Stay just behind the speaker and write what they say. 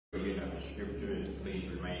Reading of the scripture, please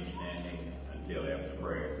remain standing until after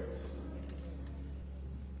prayer.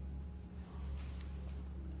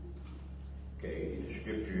 Okay, the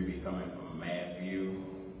scripture will be coming from Matthew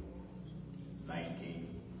 19.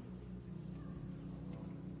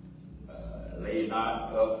 Lay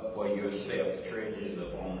not up for yourself treasures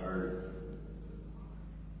upon earth,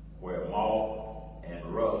 where moth and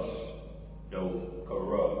rust do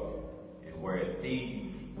corrupt, and where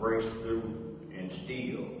thieves break through and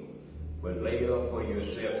steal. But lay up for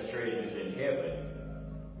yourselves treasures in heaven,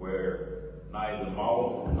 where neither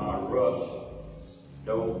moth nor rust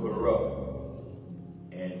do corrupt,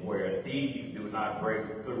 and where thieves do not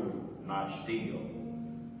break through, not steal.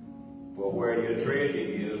 For where your treasure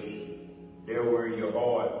is, there will your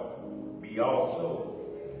heart be also.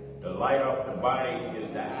 The light of the body is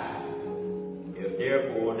the eye. If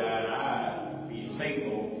therefore thine eye be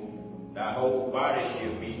single, thy whole body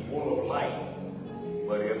shall be full of light.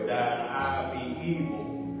 But if thine eye be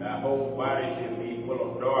evil, thy whole body shall be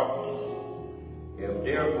full of darkness. If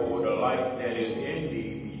therefore the light that is in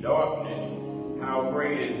thee be darkness, how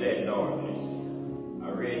great is that darkness? I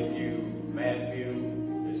read you Matthew,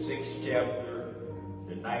 the 6th chapter,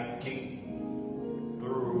 the 19th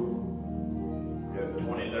through the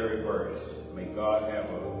 23rd verse. May God have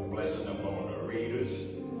a blessing upon the readers,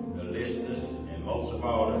 the listeners, and most of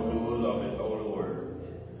all the doers of his holy word.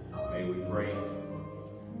 May we pray.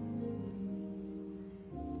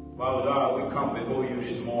 Father God, we come before you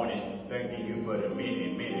this morning thanking you for the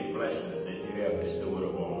many, many blessings that you have bestowed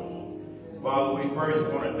upon us. Father, we first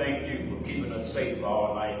want to thank you for keeping us safe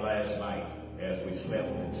all night last night as we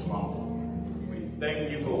slept in slumber. We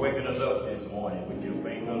thank you for waking us up this morning with your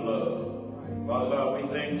finger of love. Father God, we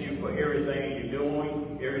thank you for everything you're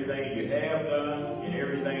doing, everything you have done, and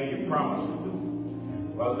everything you promised to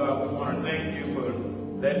do. Father God, we want to thank you for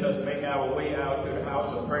letting us make our way out to the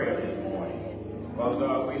house of prayer this morning. Father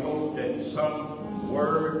God, we hope that some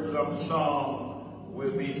word, some song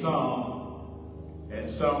will be sung, and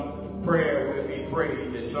some prayer will be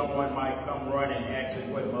prayed, that someone might come running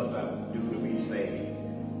asking, what must I do to be saved?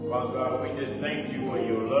 Father God, we just thank you for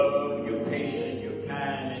your love, your patience, your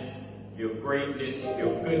kindness, your greatness,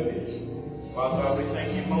 your goodness. Father God, we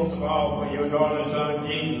thank you most of all for your darling son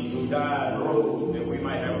Jesus, who died and rose that we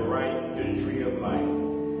might have a right to the tree of life.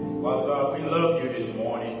 Father God, we love you this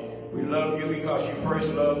morning. We love you because you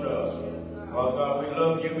first loved us. Father God, we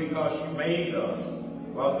love you because you made us.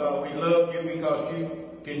 Father God, we love you because you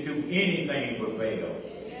can do anything but fail.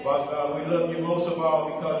 Father God, we love you most of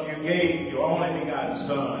all because you gave your only begotten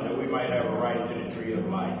Son that we might have a right to the tree of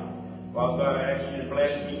life. Father God, I ask you to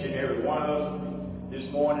bless each and every one of us this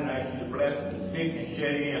morning. I ask you to bless the sick and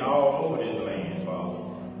shed in all over this land, Father.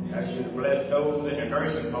 I ask you to bless those in the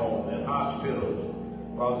nursing homes and hospitals.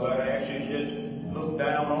 Father God, I ask you to just look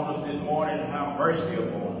down on us this morning and have mercy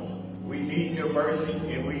upon us. We need your mercy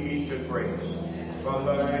and we need your grace. Father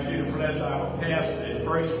God, I ask you to bless our pastor and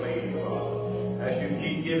first lady, Father. I ask you to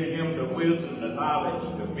keep giving him the wisdom, the knowledge,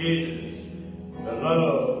 the visions, the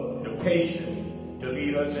love, the patience to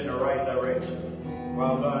lead us in the right direction.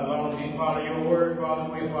 Father God, as long as he follow your word, Father,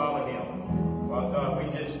 we follow him. Father God,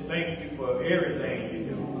 we just thank you for everything you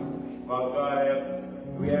do. Father God,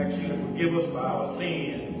 we ask you to forgive us for our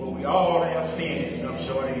sins, for we all have sinned and come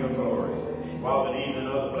short of your glory. Father, these and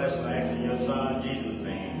other blessings I ask in your Son, Jesus'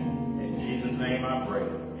 name. In Jesus' name I pray.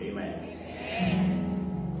 Amen.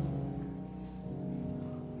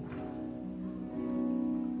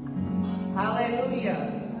 Hallelujah.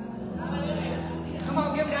 Come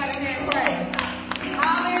on, give God a hand praise.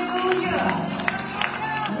 Hallelujah.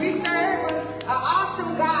 We serve an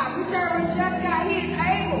awesome God. We serve a just God. He is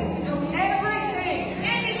able to do everything,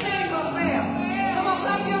 anything but fail. Come on,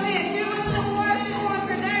 clap your hands. Give him some worship on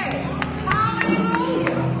today.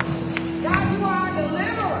 Hallelujah. God, you are our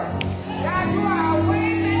deliverer. God, you are our way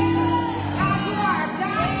maker. God, you are our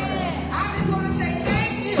doctor. I just want to say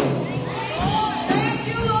thank you. Thank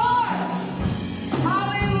you, Lord.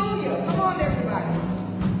 Hallelujah. Come on, everybody.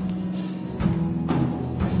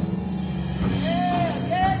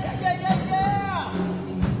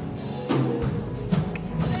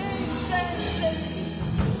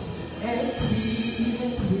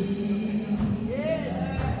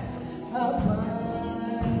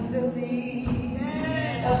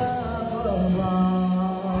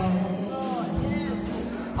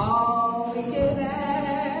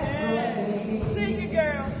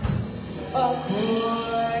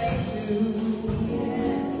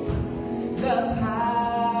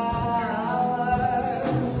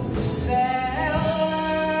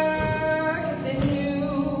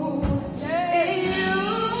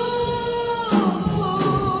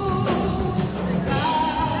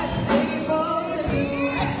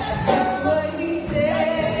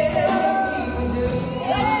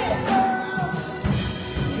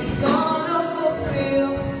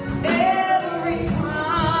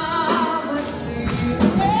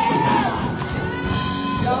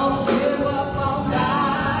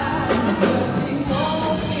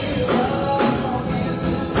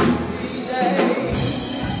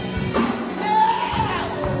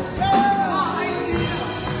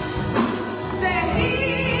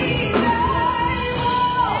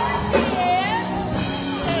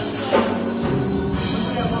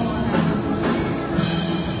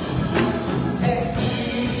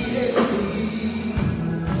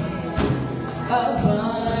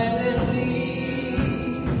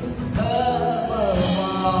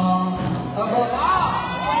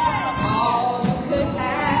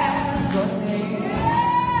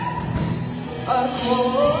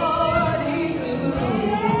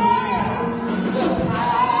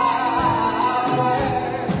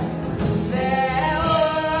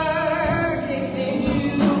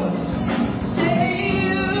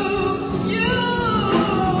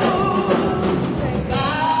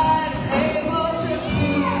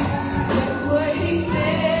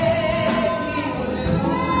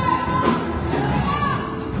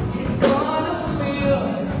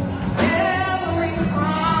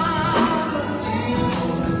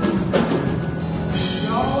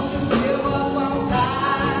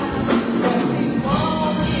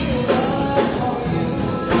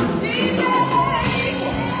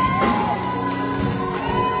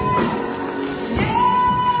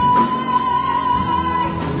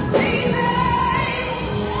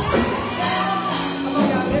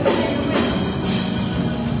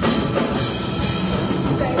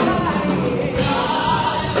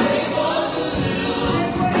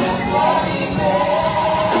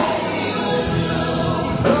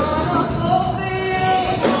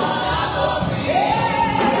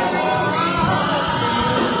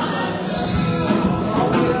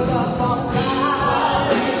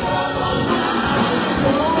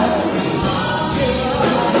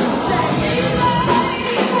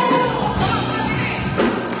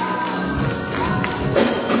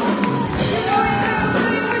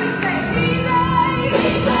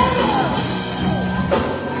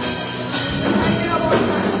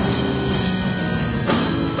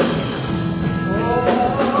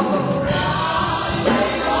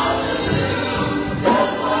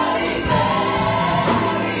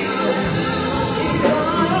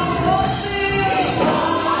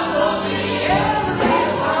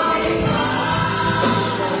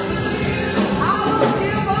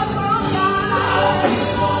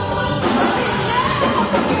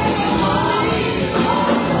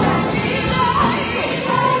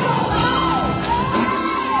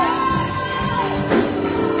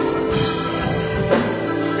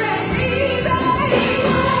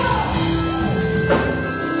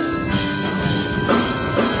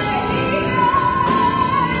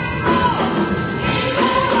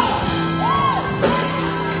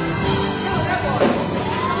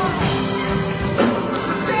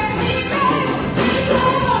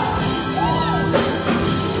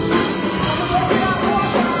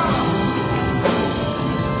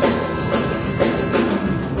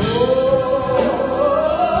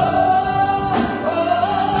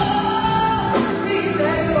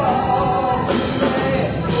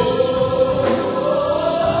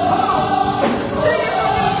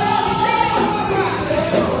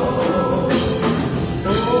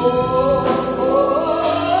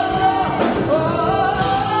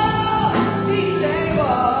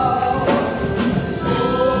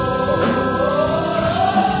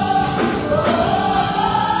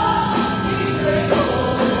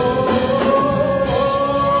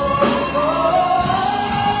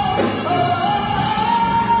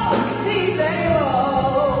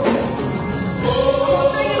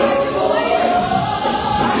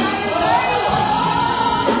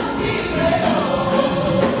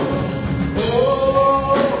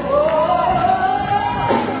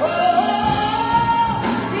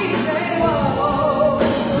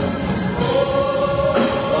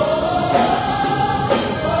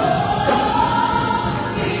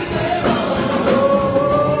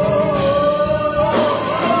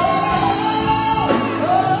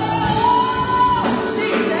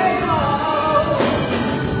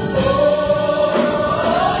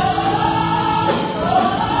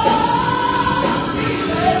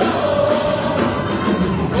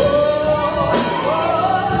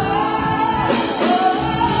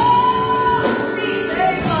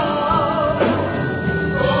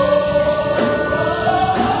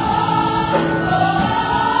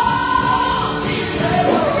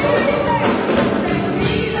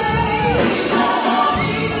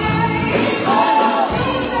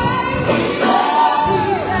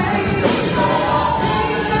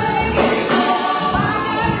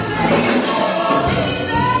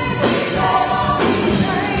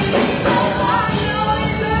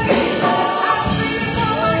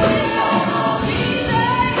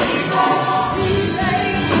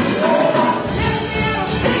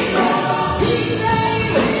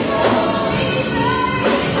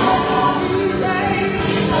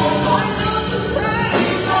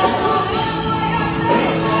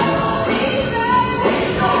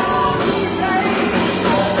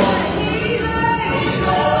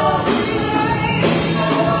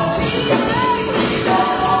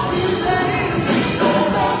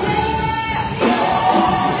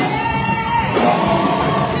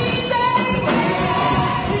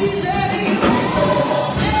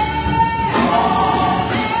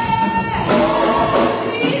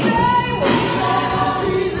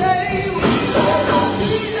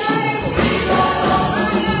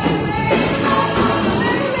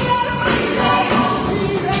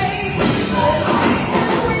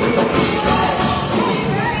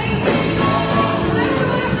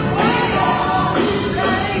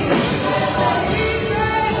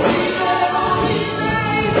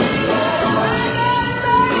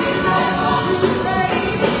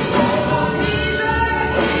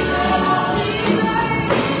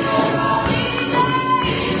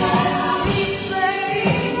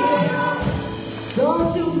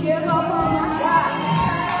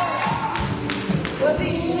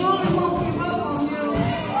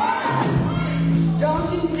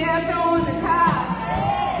 Bethel on the top.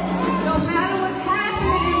 No matter what's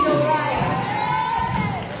happening in your life,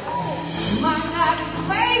 my God is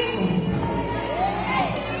faithful.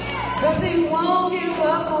 Because he won't give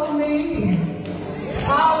up on me.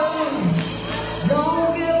 Hallelujah. Don't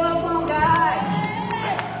give up on God.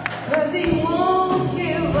 Because he won't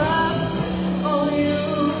give up on you.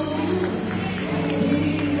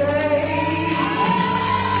 He's able.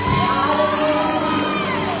 Hallelujah.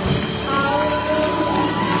 Hallelujah.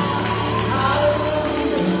 Hallelujah.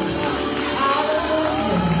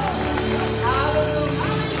 Hallelujah.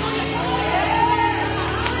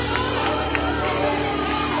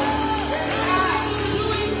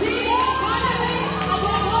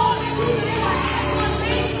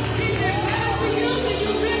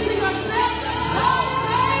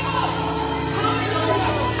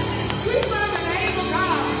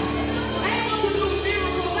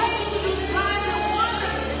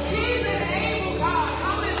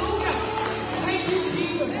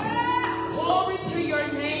 Glory to your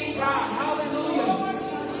name, God. Hallelujah.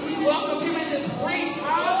 We welcome him in this place.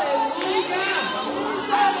 Hallelujah.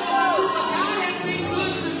 I don't know about you, but God has been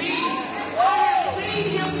good to me. I have seen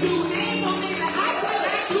him do able things that I could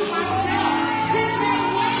not do myself. He made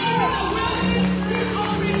ways in the wilderness. He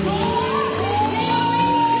opened doors. He healed me.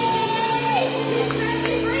 He delivered me. He set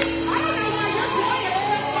me free. I don't know why you're quiet,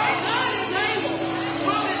 because my God is able.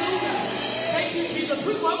 Hallelujah. Thank you, Jesus.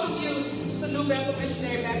 We welcome you to New Bethel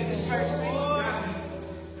Missionary Baptist Church. Thank you, God.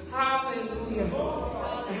 Hallelujah.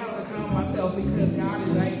 I have to calm myself because God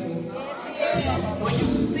is able. When you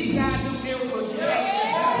see God do miracles, you can't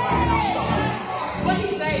just go right on sorry. But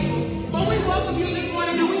he's able. But we welcome you this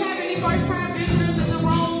morning. Do we have any first-time visitors in the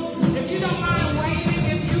room? If you don't mind waving,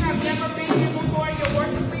 if you have never been here before, you're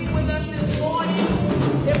worshiping with us this morning.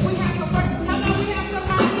 If we have some hello, we have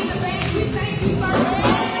somebody in the back. We thank you, sir, for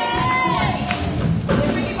joining us this morning.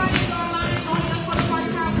 If anybody's online joining us for the first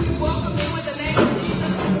time, we welcome you in the name of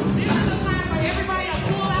Jesus. This is the time for everybody to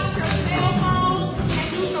pull out your cell phone and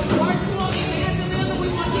do some virtual evangelism. We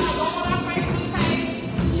want you to go on our Facebook page,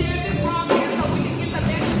 share this broadcast so we can get the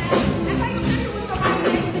message out, and take a picture with somebody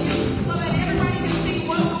next to you so that everybody can see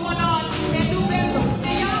what's going on in New Bethel.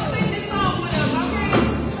 And y'all sing this song with us, okay?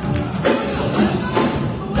 Here we go.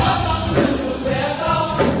 Welcome to New Bethel.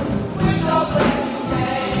 We're so glad you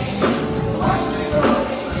came. Worship the Lord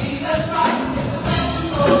in Jesus Christ. It's a blessing,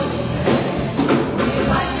 Lord. We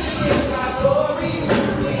invite you to give God glory.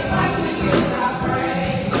 We invite you to give God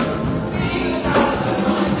praise. Sing the God of the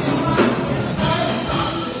anointed one in the service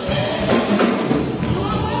on today. You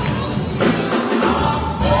are welcome. You are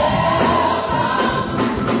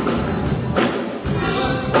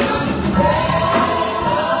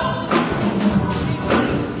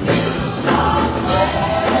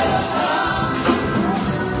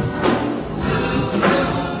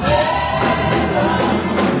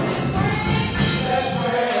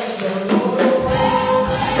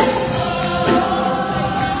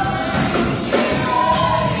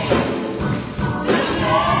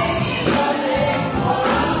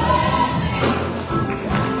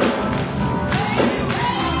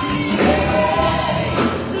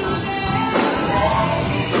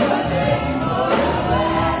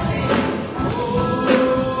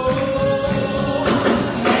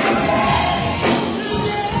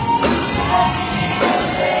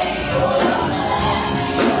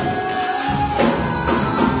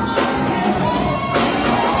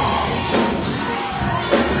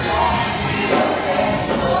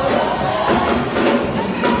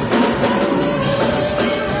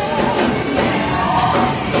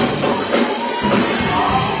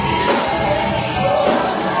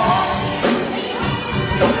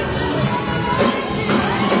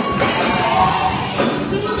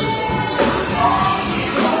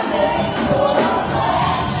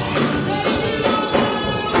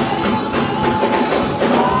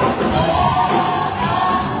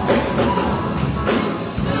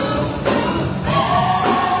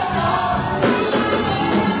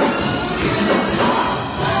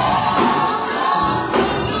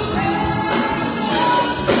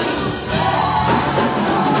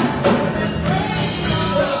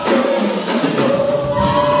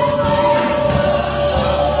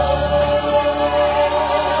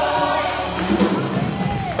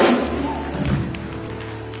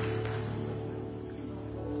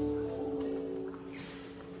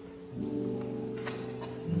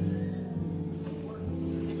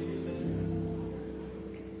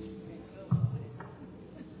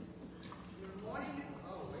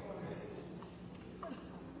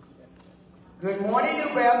Good morning,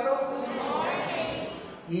 New Bethel. Good morning.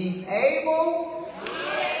 He's able,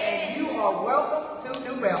 and you are welcome to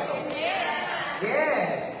New Bethel.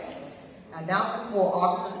 Yes. Announcements for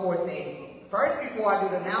August the 14th. First, before I do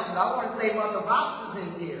the announcement, I want to say Mother Robinson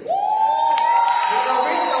is here. There's no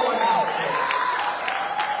original announcement.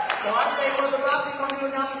 So I say, Mother Robinson, want to do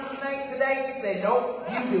announcements today? She said, nope,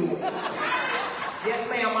 you do it. Yes,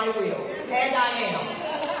 ma'am, I will. And I am.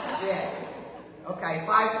 Yes. Okay,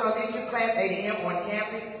 5-star leadership class, 8 a.m. on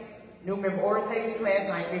campus. New member orientation class,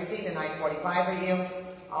 9:15 to 9:45 a.m.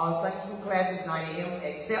 All Sunday school classes, 9 a.m.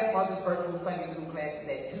 except Mother's virtual Sunday school classes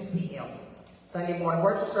at 2 p.m. Sunday morning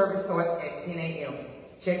worship service starts at 10 a.m.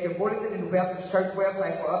 Check your bulletin in the New Baptist Church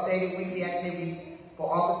website for updated weekly activities for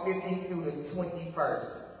August 15th through the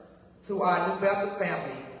 21st. To our New Baptist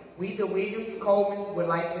family, we, the Williams-Colemans, would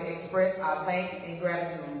like to express our thanks and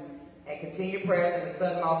gratitude and continued prayers in the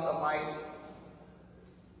sudden loss of my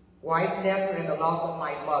wife's nephew and the loss of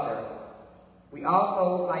my mother. We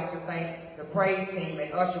also like to thank the praise team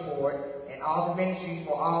and usher board and all the ministries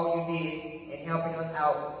for all you did in helping us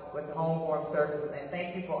out with the homeborn services. And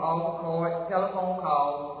thank you for all the cards, telephone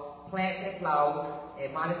calls, plants and flowers,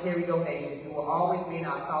 and monetary donations. You will always be in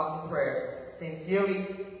our thoughts and prayers. Sincerely,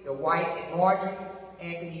 the White and Marjorie,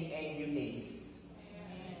 Anthony, and Eunice.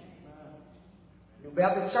 New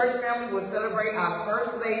Baptist Church family will celebrate our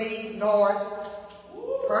First Lady Norris.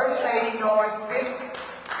 First Lady Norris,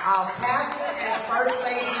 our pastor and First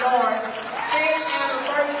Lady Norris, 5th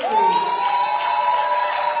anniversary.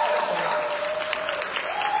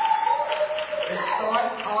 It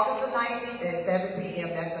starts August the 19th at 7 p.m.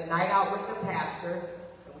 That's the night out with the pastor.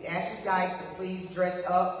 And we ask you guys to please dress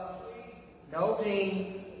up. No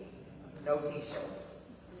jeans, no t-shirts.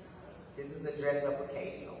 This is a dress-up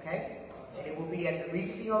occasion, okay? And it will be at the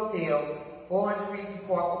Regency Hotel, 400 Regency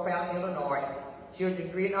Park, Fountain, Illinois. Children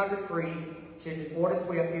 3 and under free. Children 4 to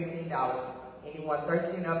 12, $15. Anyone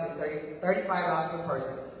 13 and up to $35 per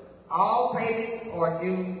person. All payments are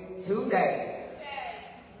due today.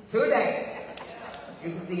 Today. You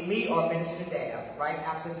can see me or Minister Dabbs right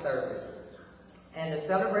after service. And the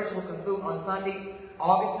celebration will conclude on Sunday,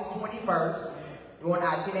 August the 21st, during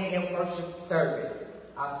our 10 a.m. worship service.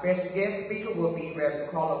 Our special guest speaker will be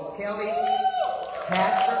Reverend Carlos Kelly,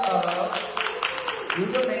 pastor of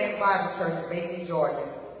Union Land Bible Church, Macon, Georgia.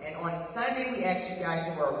 And on Sunday, we ask you guys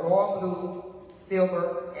to wear royal blue,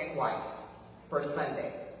 silver, and white for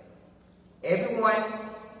Sunday. Everyone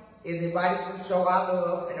is invited to show our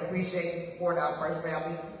love and appreciation, support our first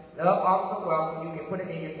family. Love, offers, and welcome. You can put it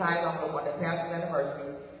in your tithes envelope on the pastor's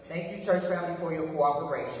anniversary. Thank you, church family, for your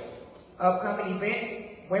cooperation. Upcoming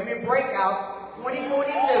event, Women Breakout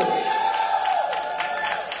 2022.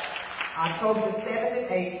 October the 7th and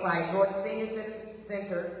 8th, Clyde Jordan Senior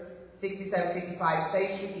Center, 6755 State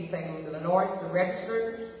Street, East St. Louis, Illinois. To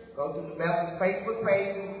register, go to the Baptist Facebook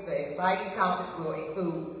page. The exciting conference will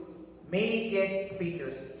include many guest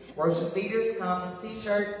speakers, worship leaders, conference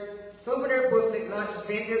t-shirt, souvenir booklet, lunch,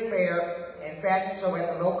 vendor fair, and fashion show at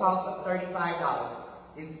the low cost of $35.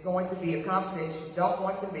 This is going to be a conference that you don't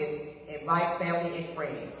want to miss. Invite family and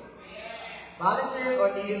friends. Volunteers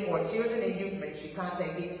are needed for children and youth ministry.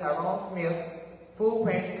 Contact Deacon Tyrone Smith. Food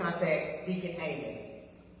pantry, contact Deacon Amos.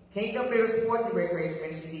 Kingdom Little Sports and Recreation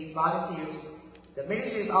Ministry needs volunteers. The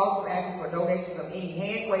ministry is also asking for donations of any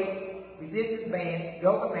hand weights, resistance bands,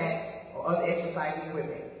 yoga mats, or other exercise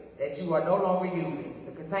equipment that you are no longer using.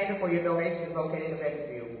 The container for your donation is located in the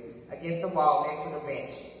vestibule against the wall next to the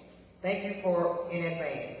bench. Thank you in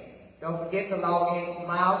advance. Don't forget to log in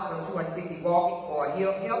miles for 250 walking for a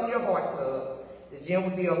healthier heart club. The gym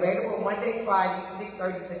will be available Monday, Friday,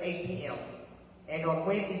 6:30 to 8 p.m. and on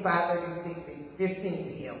Wednesday, 5:30 to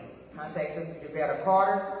 6:15 p.m. Contact Sister Devetta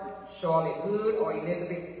Carter, Charlotte Hood, or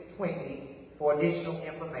Elizabeth 20 for additional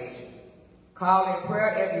information. Call in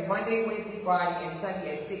prayer every Monday, Wednesday, Friday, and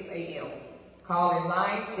Sunday at 6 a.m. Call in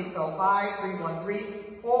line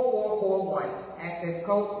 605-313-4441. Access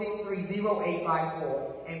code 630854.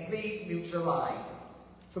 And please mute your line.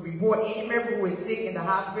 To report any member who is sick in the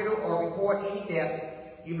hospital or report any deaths,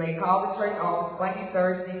 you may call the church office Monday,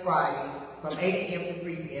 Thursday, Friday from 8 a.m. to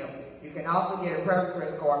 3 p.m. You can also get a prayer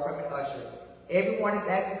request card from an usher. Everyone is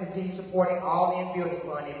asked to continue supporting All In Building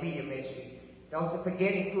Fund and Media Ministry. Don't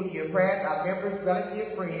forget, including your prayers, our members,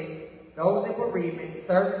 relatives, friends, those in bereavement,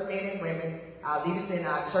 servicemen and women, our leaders in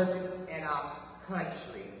our churches and our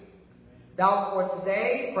country. Thou for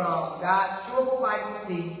today from God's Chewable Vitamin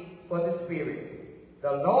C for the Spirit.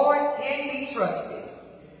 The Lord can be trusted,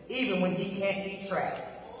 even when he can't be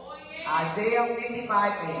tracked. Isaiah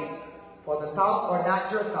 55:8. For the thoughts are not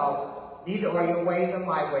your thoughts, neither are your ways or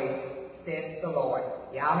my ways, said the Lord.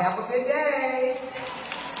 Y'all have a good day.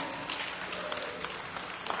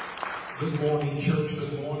 Good morning, church.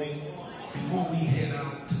 Good morning. Before we head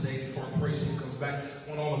out today, before I pray, because back. I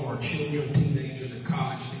want all of our children, teenagers, and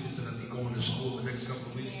college students that will be going to school the next couple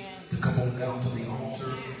of weeks to come on down to the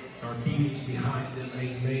altar. Our deacons behind them,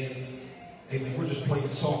 amen. Amen. We're just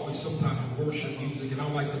playing softly some type of worship music, and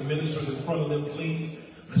I'd like the ministers in front of them, please.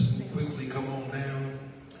 Let's quickly come on down.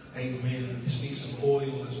 Amen. Just need some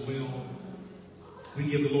oil as well. We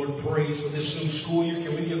give the Lord praise for this new school year.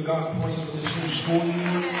 Can we give God praise for this new school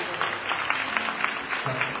year?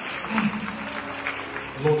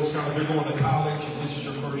 Lord, it's God, if you're going to college and this is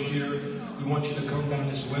your first year, we want you to come down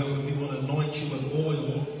as well, and we want to anoint you with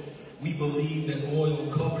oil. We believe that oil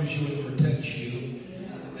covers you and protects you.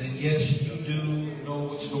 That yes, you do know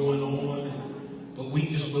what's going on, but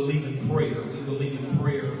we just believe in prayer. We believe in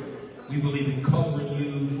prayer. We believe in covering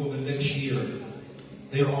you for the next year.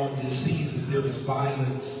 There are diseases, there is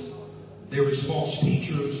violence, there is false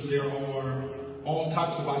teachers, there are all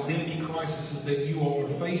types of identity crises that you all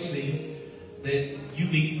are facing that you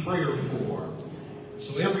need prayer for.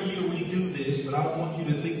 So every year we do this, but I don't want you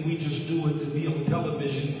to think we just do it to be on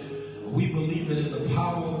television. We believe that in the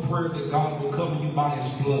power of prayer that God will cover you by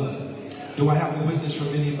his blood. Do I have a witness from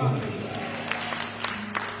anybody?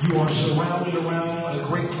 You are surrounded around a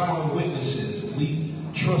great cloud of witnesses. We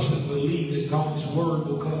trust and believe that God's word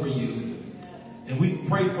will cover you. And we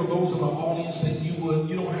pray for those in the audience that you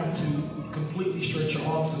don't have to completely stretch your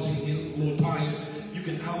arms because you get a little tired. You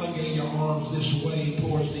can allocate your arms this way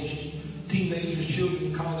towards these teenagers,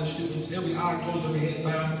 children, college students, every eye closed, every head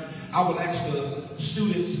bowed. I would ask the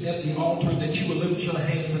students at the altar that you would lift your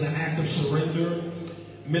hands in an act of surrender.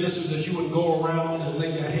 Ministers, that you would go around and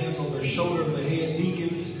lay your hands on their shoulder and the head.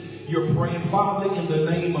 Deacons, you're praying. Father, in the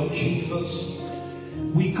name of Jesus,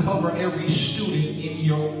 we cover every student in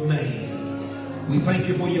your name. We thank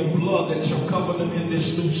you for your blood that shall cover them in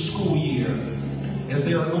this new school year. As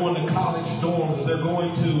they are going to college dorms, as they're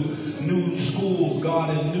going to new schools, God,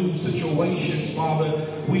 and new situations, Father,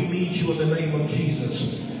 we need you in the name of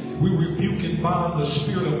Jesus. We rebuke and bind the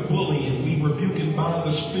spirit of bullying. We rebuke and bind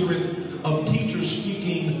the spirit of teachers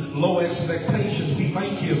speaking low expectations. We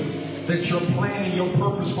thank you that your plan and your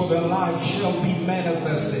purpose for their lives shall be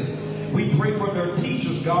manifested. We pray for their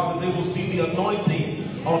teachers, God, that they will see the anointing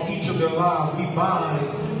on each of their lives.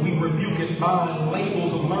 We rebuke and bind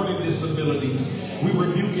labels of learning disabilities. We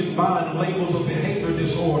rebuke and bind labels of behavior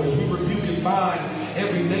disorders. We rebuke and bind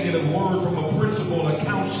every negative word from a principal, a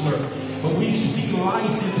counselor. But we speak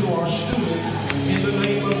life into our students in the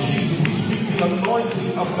name of Jesus. We speak the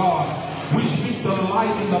anointing of God. We speak the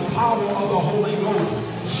life and the power of the Holy Ghost.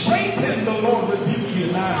 Satan, the Lord rebuke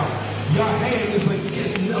you now. Your hand is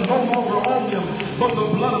no longer on them, but the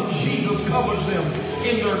blood of Jesus covers them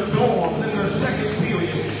in their dorms, in their second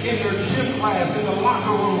period, in their gym class, in the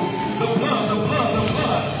locker room. The blood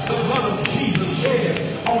of Jesus shed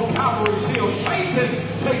on Calvary's hill. Satan,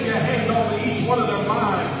 take your hand over each one of their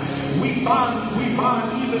minds. We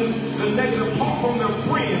bind even the negative talk from their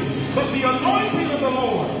friends. But the anointing of the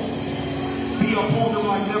Lord be upon them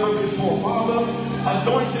like never before. Father,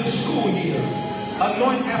 anoint this school year.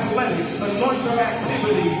 Anoint athletics. Anoint their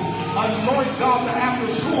activities. Anoint, God, the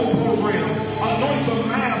after-school program. Anoint the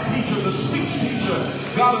math teacher, the speech teacher.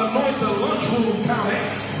 God, anoint the lunchroom counter.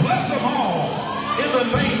 Bless them all in the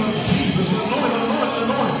name of Jesus.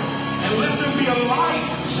 Anoint. And let there be a light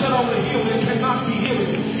set on the hill that cannot be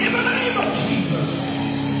hidden. In the name of Jesus.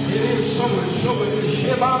 It is so. It's so. It is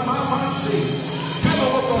Sheba Mamasi. Fill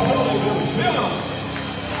them with the Holy Ghost. Fill them.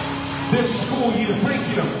 This school year, thank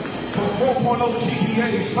you for 4.0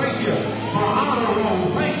 GPAs. Thank you for honor roll.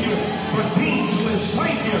 Thank you for dean's list.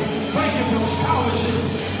 Thank you. Thank you for scholarships.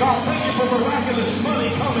 God, thank you for miraculous money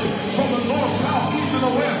coming from the north, south, east, and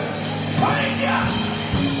the west. Thank you.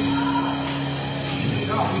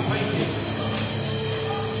 God, we thank you.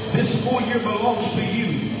 This school year belongs to you.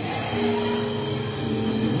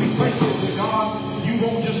 We thank you that, God, you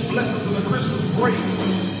won't just bless us for the Christmas break,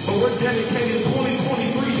 but we're dedicating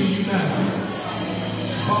 2023 to you now.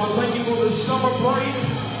 Father, thank you for this summer break.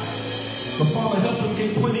 But Father, help them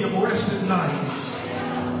get plenty of rest at night.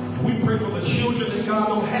 We pray for the children that, God,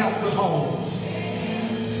 don't have good homes.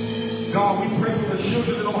 God, we pray for the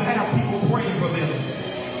children that don't have people praying for them.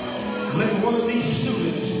 Let one of these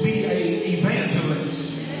students be an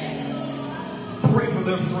evangelist. Pray for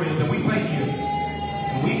their friends, and we thank you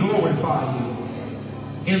and we glorify you.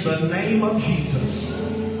 In the name of Jesus,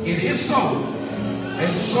 it is so,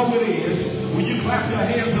 and so it is. Will you clap your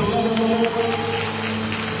hands and love the Lord?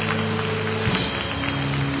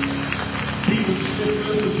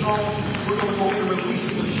 Mr. Charles, we're going to go in and release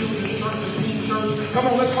the children's church and teen church. Come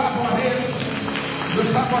on, let's clap our hands.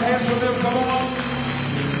 Let's clap our hands for them. Come on.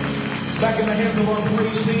 Back in the hands of our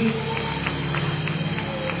praise team.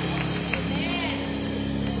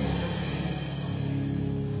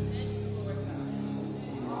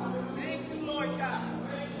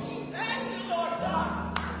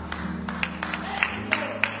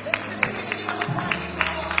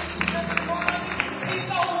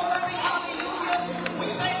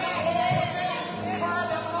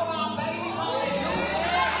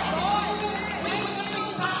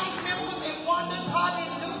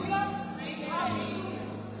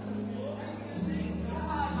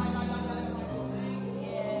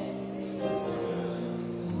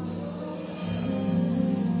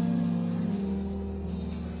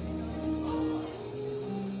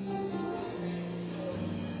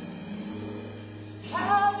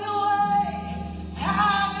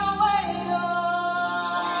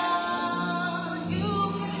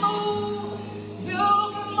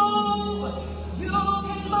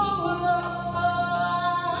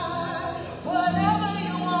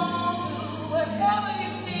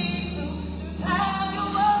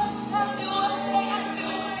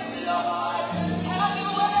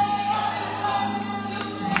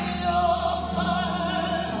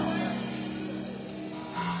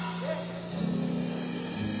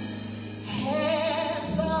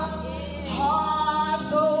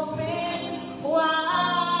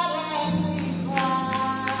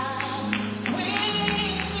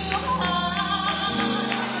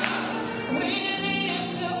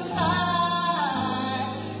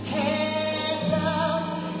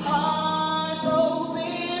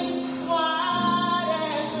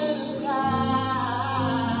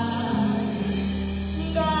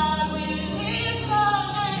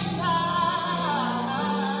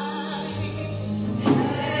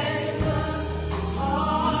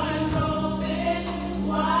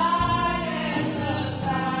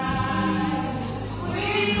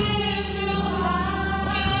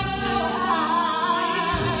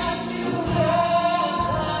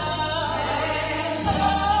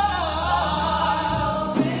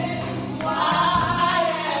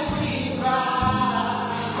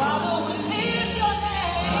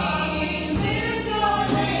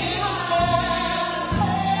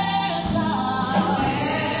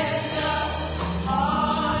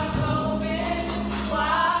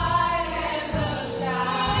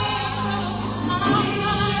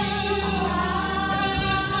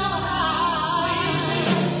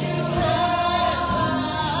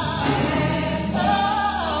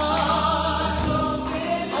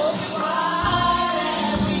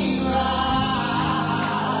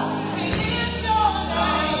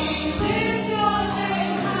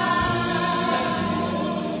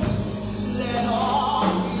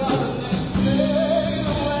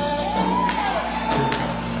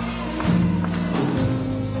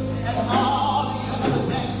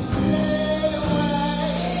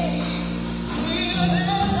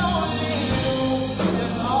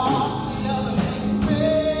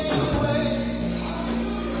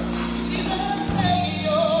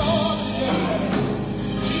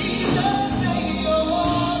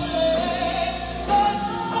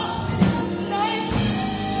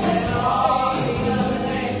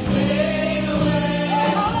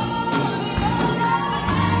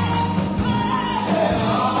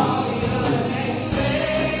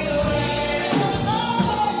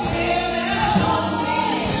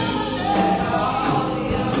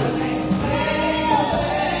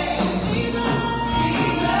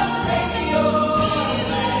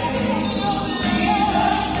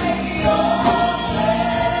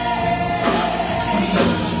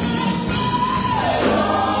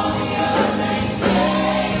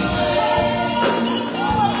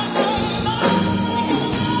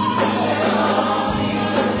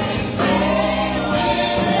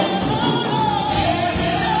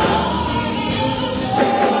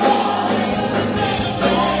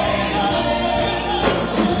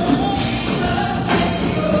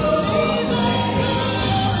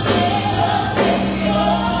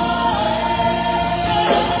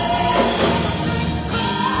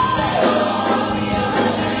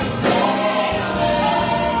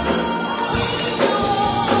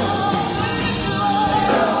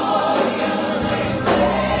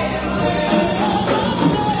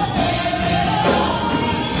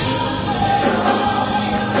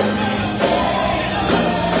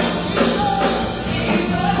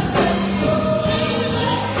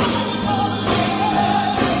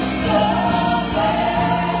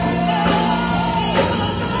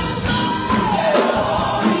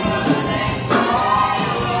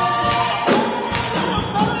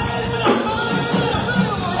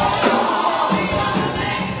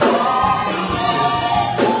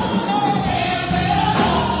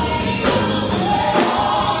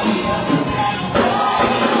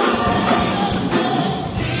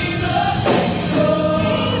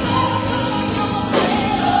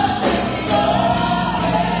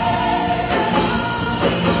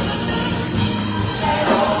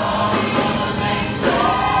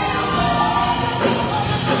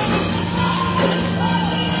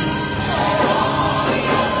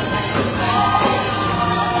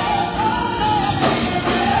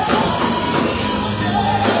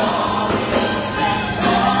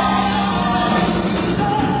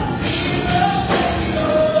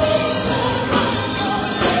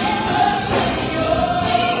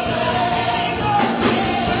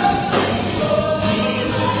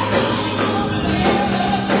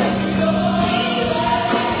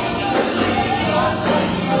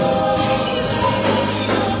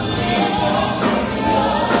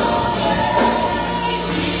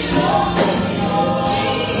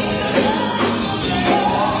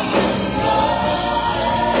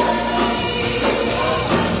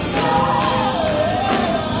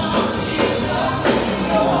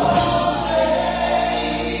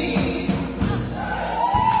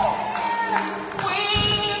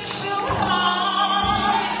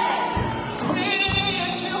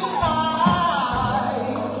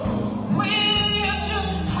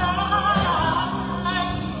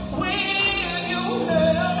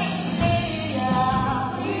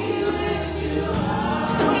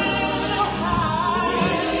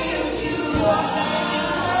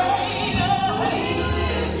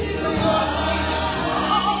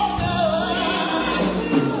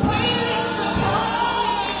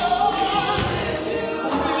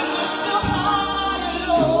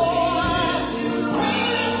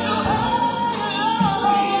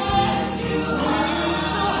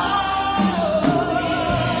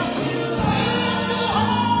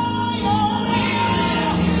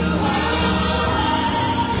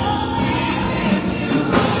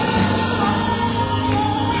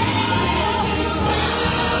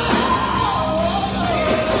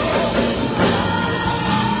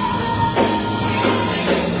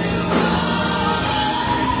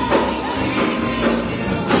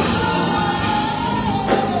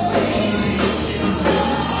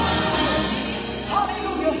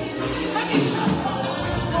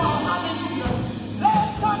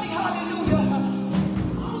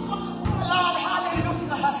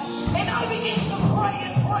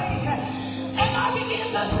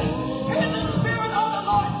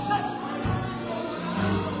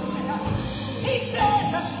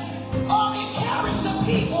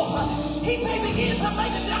 people. He said, begin to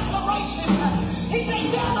make a declaration. He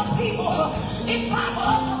said, tell the people, it's time for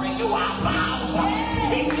us to renew our vows.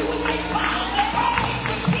 He would make vows and always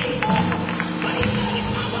with people. But he said,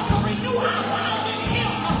 it's time for us to renew our vows in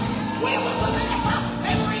him. When was the last time?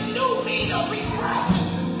 And renew me to refresh.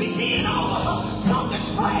 Begin over something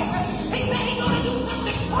fresh. He said he's going to do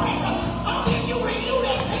something fresh. Only if you renew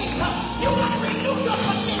that thing. You got to renew your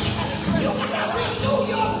commitment. You got to renew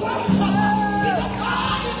your worship. Because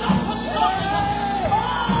God is up to something.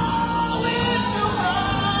 Oh, it's you.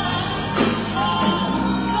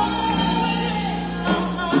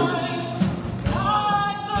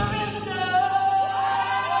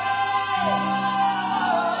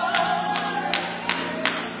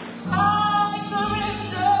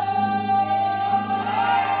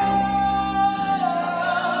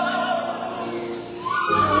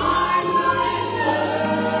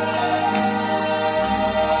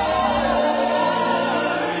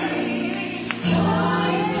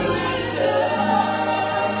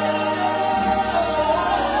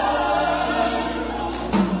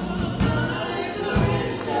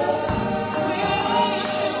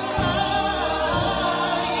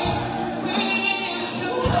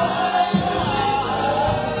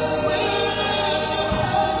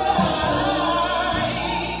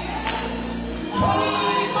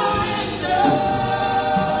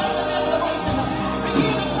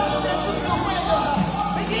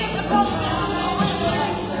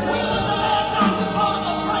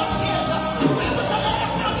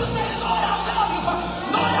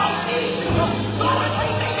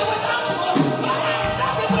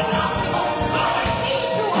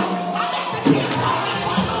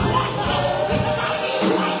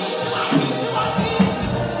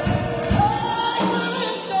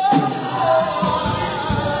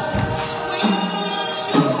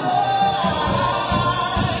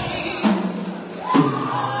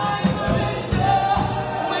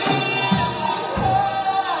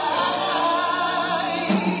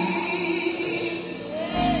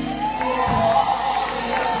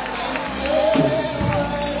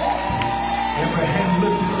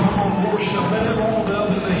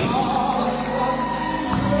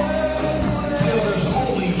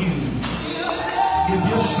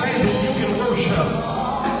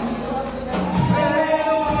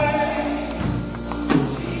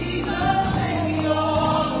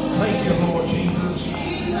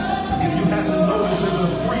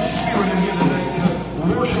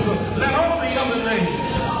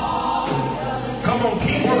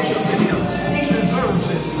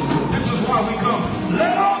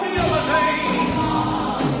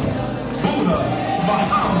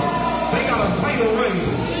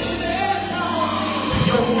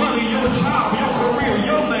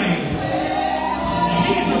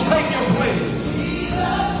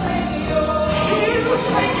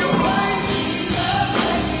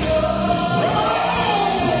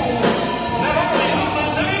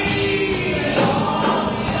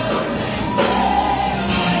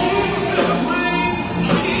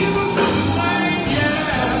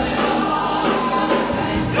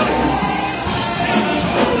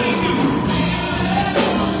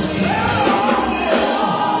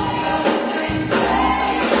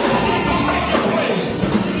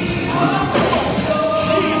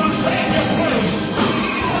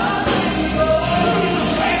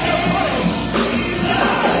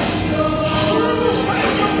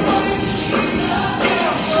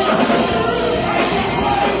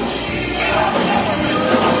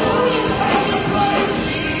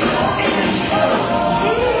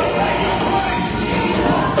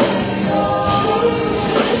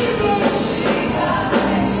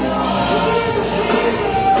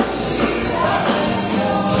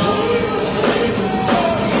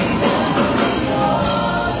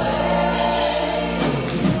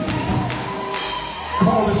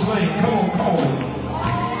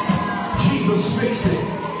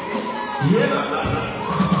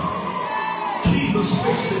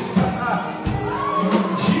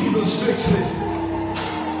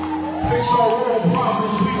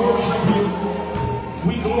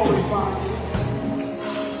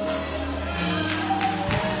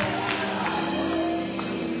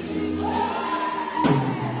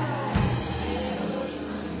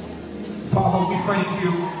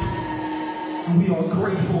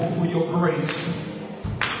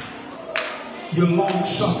 You're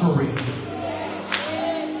long-suffering.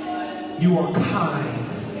 You are kind.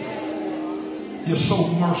 You're so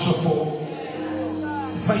merciful.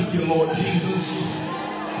 Thank you, Lord Jesus,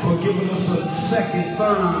 for giving us a second,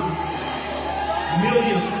 third,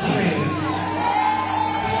 millionth chance.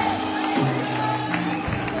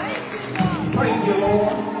 Thank you,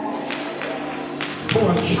 Lord, for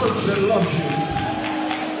a church that loves you.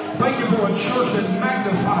 Thank you for a church that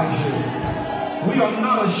magnifies you. We are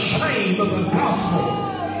not ashamed of the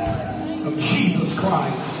gospel of Jesus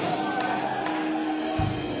Christ.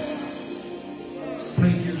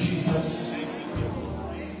 Thank you, Jesus.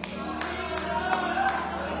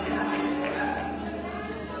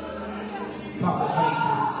 Father, thank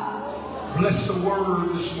you. Bless the word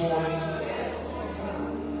this morning.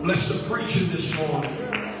 Bless the preaching this morning.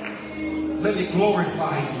 Let it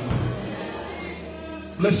glorify you.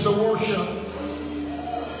 Bless the worship.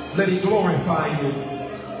 Let it glorify you.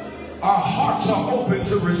 Our hearts are open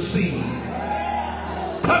to receive.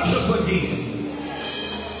 Touch us again.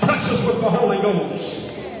 Touch us with the Holy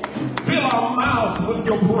Ghost. Fill our mouth with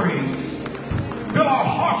your praise. Fill our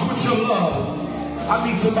hearts with your love. I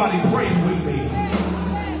need somebody praying with me.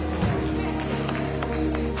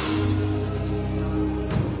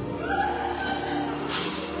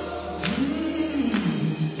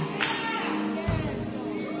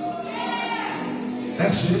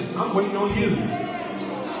 That's it. I'm waiting on you.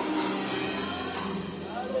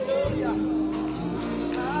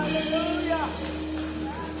 Hallelujah.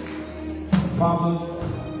 Father,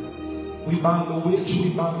 we bind the witch, we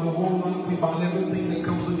bind the warlock, we bind everything that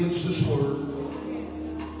comes against this word.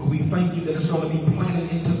 But we thank you that it's going to be planted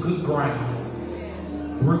into good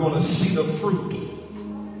ground. We're going to see the fruit.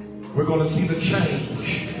 We're going to see the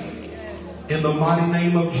change. In the mighty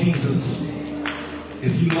name of Jesus.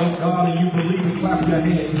 If you love God and you believe it, clap your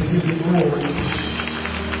hands and give Him glory.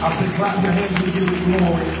 I said clap your hands and give Him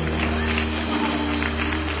glory.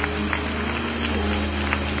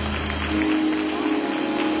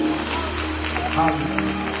 Hallelujah.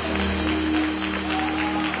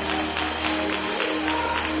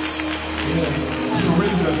 Yeah.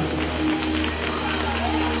 Surrender.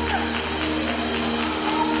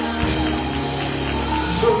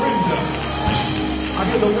 Surrender. I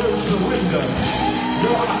hear the word surrender.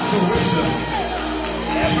 Lord, I surrender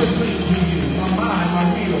everything to you. My mind, my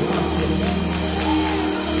will, I surrender.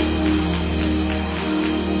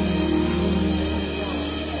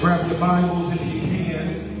 Grab your Bibles if you can.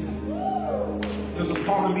 There's a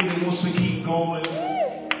part of me that wants to keep going.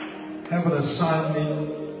 Have an assignment.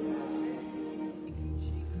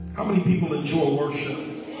 How many people enjoy worship?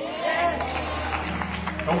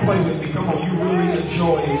 Don't play with me. Come on, you really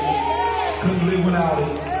enjoy it. Couldn't live without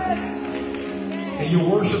it. And you're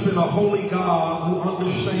worshiping a holy God who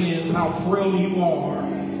understands how frail you are,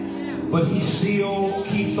 but He still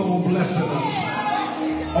keeps on blessing us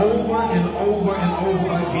over and over and over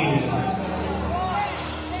again.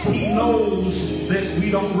 He knows that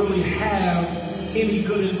we don't really have any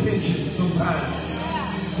good intentions sometimes,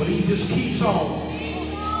 but He just keeps on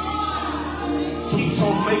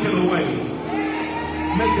making a way,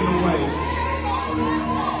 making a way.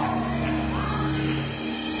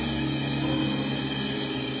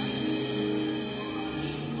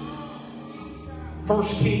 1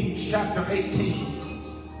 Kings chapter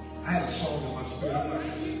 18. I had a song in my spirit.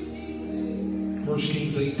 1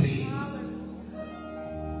 Kings 18.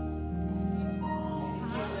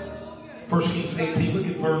 1 Kings 18. Look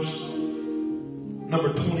at verse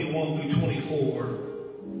number 21 through 24.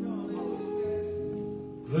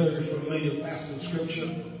 Very familiar passage of scripture.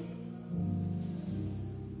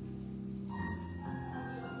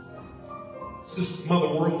 Sister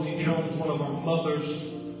Mother Worthy Jones, one of our mothers,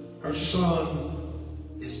 her son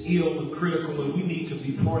is ill and critical, and we need to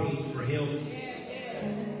be praying for him.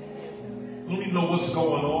 We don't even know what's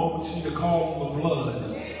going on. We just need to call on the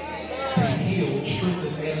blood to heal,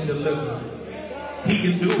 strengthen, and deliver. He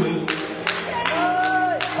can do it.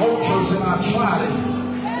 Old church, and I tried it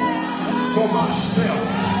for myself.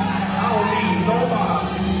 I don't need nobody.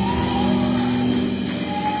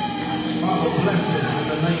 Father, bless him in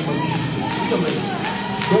the name of Jesus. Heal him.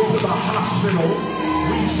 Go to the hospital.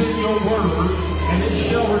 We send your word, and it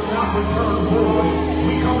shall not return void.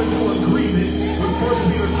 We come into agreement with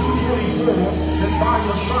 1 Peter 2:24 that by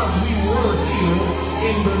your stripes we were healed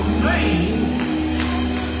in the name.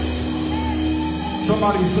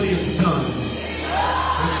 Somebody say it's done.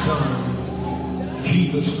 It's done. In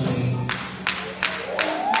Jesus' name.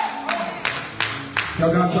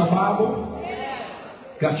 Y'all got your Bible?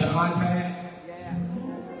 Got your iPad?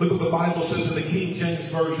 Look what the Bible says in the King James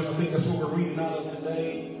Version. I think that's what we're reading out of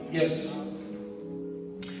today. Yes.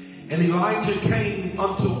 And Elijah came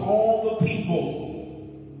unto all the people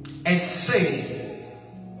and said,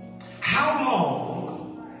 How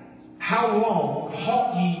long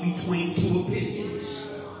halt ye between two opinions?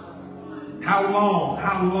 How long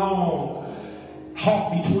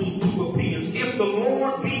halt between two opinions? If the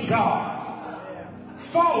Lord be God,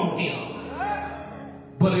 follow him.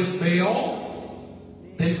 But if Baal,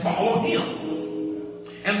 then follow him.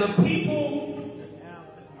 And the people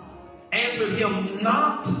answered him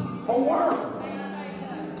not a word.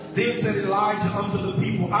 Then said Elijah unto the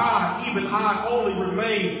people, I, even I, only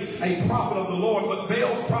remain a prophet of the Lord, but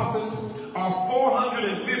Baal's prophets are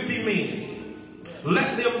 450 men.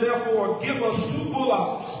 Let them therefore give us 2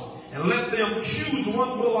 bullocks, and let them choose 1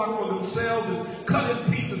 bullock for themselves, and cut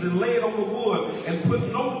in pieces, and lay it on the wood, and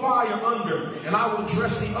put no fire under. And I will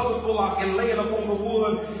dress the other bullock, and lay it upon the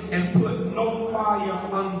wood, and put no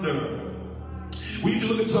fire under. We need to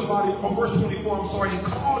look at somebody, verse 24, I'm sorry, and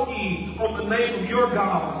call ye on the name of your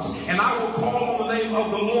gods, and I will call on the name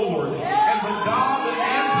of the Lord. And the God that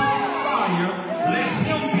answered fire, let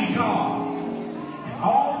him be God. And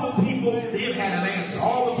all the people then had an answer.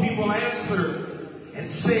 All the people answered and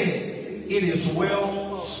said, it is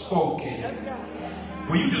well spoken.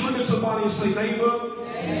 Will you just look at somebody and say,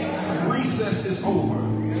 neighbor, recess is over.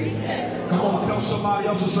 Come on, tell somebody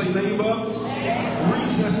else to say, neighbor,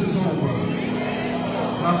 recess is over.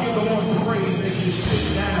 Now give the Lord praise as you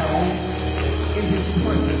sit down in his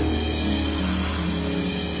presence.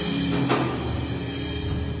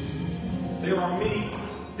 There are many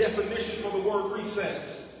definitions for the word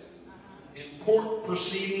recess. In court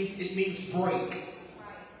proceedings, it means break.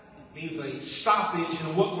 It means a stoppage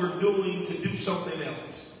in what we're doing to do something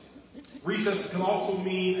else. Recess can also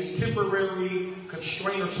mean a temporary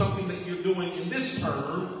constraint or something that you're doing. In this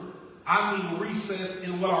term, I mean recess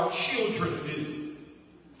in what our children do.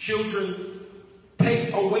 Children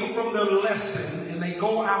take away from their lesson and they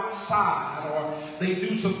go outside, or they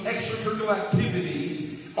do some extracurricular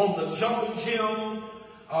activities on the jumping gym,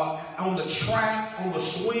 on the track, on the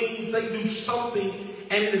swings. They do something,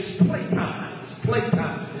 and it is playtime. It's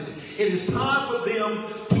playtime. It is time for them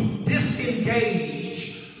to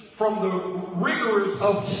disengage from the rigors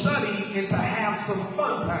of study and to have some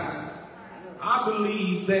fun time. I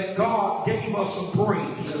believe that God gave us a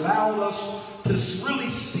break. He allowed us to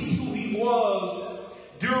really see who he was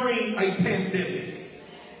during a pandemic.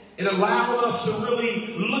 It allowed us to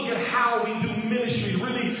really look at how we do ministry,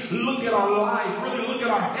 really look at our life, really look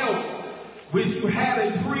at our health. If you had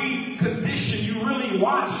a precondition, you really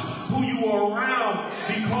watch who you were around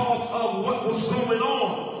because of what was going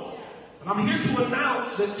on. And I'm here to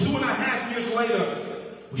announce that 2.5 years later,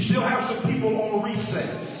 we still have some people on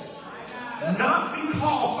recess. Not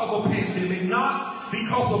because of a pandemic, not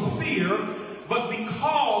because of fear, but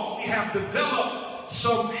because we have developed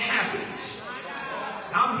some habits.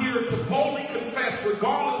 I'm here to boldly confess,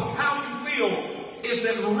 regardless of how you feel, is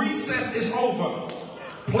that recess is over.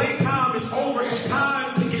 Playtime is over. It's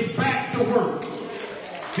time to get back to work.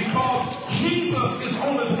 Because Jesus is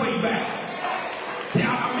on his way back.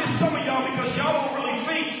 I miss some of y'all because y'all don't really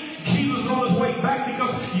think Jesus is on his way back,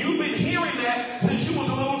 because you've been hearing that since you was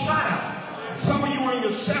a little child. Some of you are in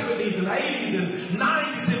your 70s and 80s and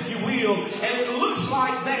 90s, if you will, and it looks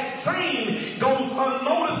like that saying goes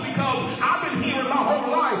unnoticed because I've been hearing my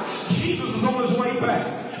whole life, Jesus is on his way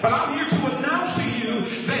back. But I'm here to announce to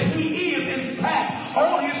you that he is, in fact,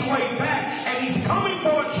 on his way back, and he's coming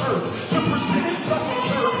for a church to present himself a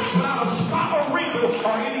church without a spot or wrinkle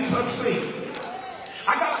or any such thing.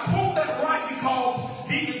 I got to quote that right, because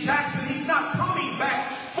Deacon Jackson, he's not coming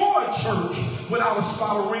back for a church without a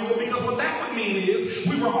spot or wrinkle, because what that would mean is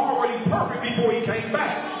we were already perfect before he came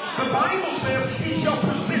back. The Bible says he shall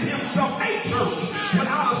present himself a church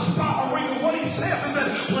without a spot or wrinkle. What he says is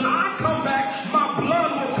that when I come back, my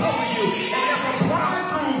blood will cover you. And as a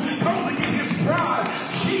bridegroom comes to get his bride,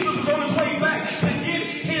 Jesus is on his way back to get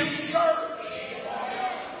his church.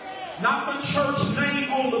 Not the church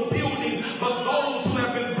name on the building, but those who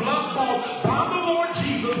have been blood bought by the Lord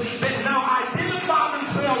Jesus, that now identify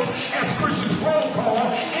themselves as Christians. Roll call.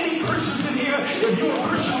 Any Christians in here, if you're a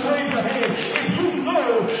Christian, wave your hand. If you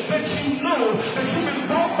know that you've been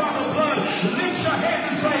bought by the blood, lift your hand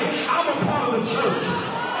and say, I'm a part of the church.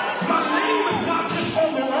 My name is not just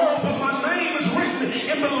on the roll, but my name is written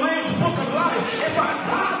in the Lamb's book of life. If I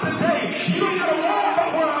die today, you ain't got to worry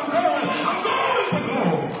about where I'm going. I'm going to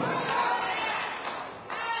glory.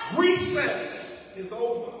 Recess is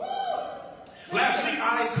over. Last week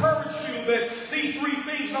I encouraged you that these 3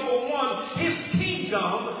 things. Number 1, his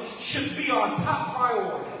kingdom should be our top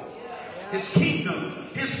priority. His kingdom,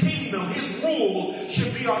 his rule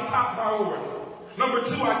should be our top priority. Number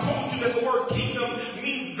 2, I told you that the word kingdom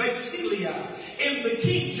means basilia. In the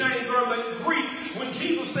King James or in the Greek, when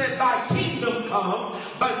Jesus said, thy kingdom come,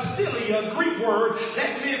 basilia, Greek word,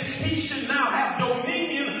 that meant he should now have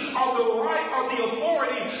dominion or the right or the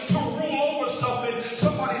authority to rule over something.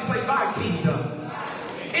 Somebody say, thy kingdom.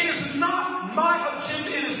 It is not my agenda.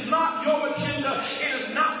 It is not your agenda. It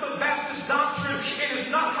is not the Baptist doctrine. It is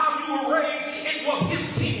not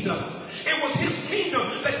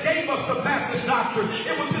doctrine.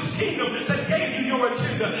 It was his kingdom that gave you your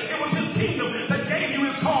agenda. It was his kingdom that gave you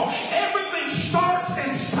his call. Everything starts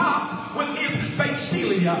and stops with his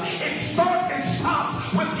basilia. It starts and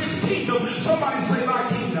stops with his kingdom. Somebody say, thy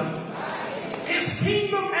kingdom. His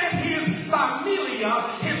kingdom and his familia,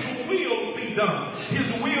 his will be done.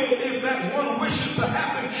 His will is that one wishes to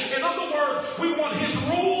happen. In other words, we want his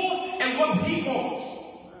rule and what he wants.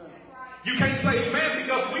 You can't say amen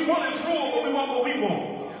because we want his rule, but we want what we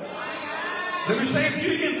want. Let me say, if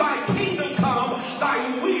you in thy kingdom come,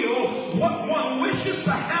 thy will, what one wishes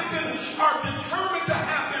to happen are determined to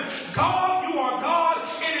happen. God, you are God.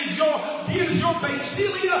 It is your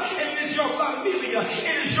basilia, and it is your familia.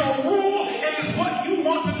 It is your rule, and it is what you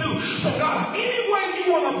want to do. So God, any way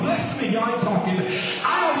you want to bless me, y'all ain't talking.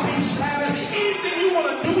 I'll be sad. Anything you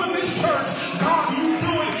want to do in this church, God, you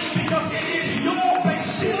do it because it is your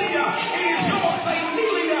basilia. It is your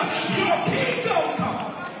familia. Your kingdom come.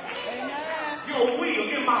 Your will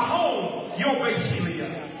in my home, your basilia.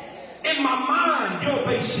 In my mind, your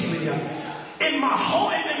basilia. In my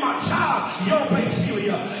home and in my child, your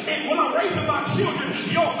basilia. And when I'm raising my children,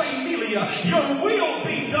 your familia. Your will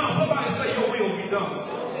be done. Somebody say your will be done.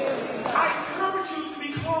 I encourage you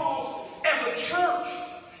because as a church,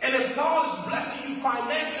 and as God is blessing you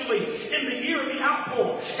financially in the year of the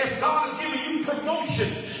outpour, as God is giving you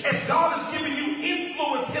promotion, as God is giving you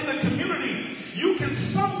influence in the community, you can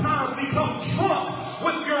sometimes become drunk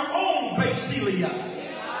with your own basilia.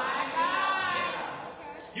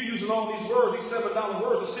 You're using all these words, these $7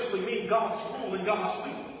 words that simply mean God's rule and God's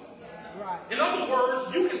will. In other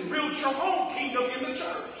words, you can build your own kingdom in the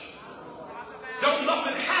church. Don't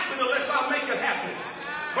nothing happen unless I make it happen.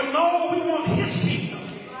 But no, we want his kingdom.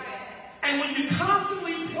 And when you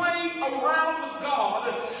constantly play around with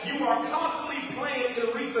God, you are constantly playing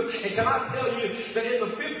in recess. And can I tell you that in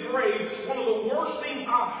the 5th grade, one of the worst things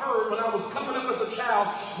I heard when I was coming up as a child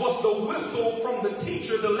was the whistle from the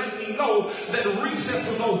teacher to let me know that recess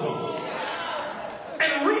was over.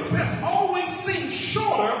 And recess always seemed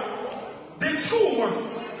shorter than schoolwork.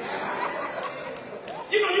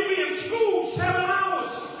 You know, you'd be in school 7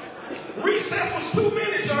 hours. Recess was 2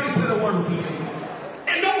 minutes. Y'all ain't said a word to me.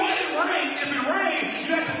 And don't let it rain. If it rained,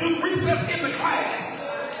 you have to do recess in the class.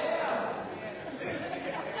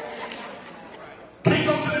 Can't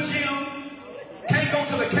go to the gym. Can't go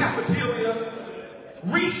to the cafeteria.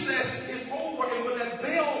 Recess is over. And when that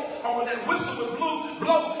bell or when that whistle would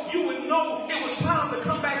blow, you would know it was time to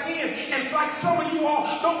come back in. And like some of you all,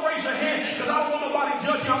 don't raise your hand because I don't want nobody to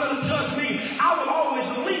judge you. I'm going to judge me. I would always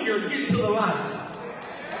linger getting to the line.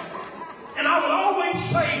 And I would always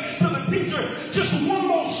say to the teacher, just one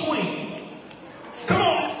more swing. Come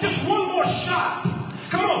on, just one more shot.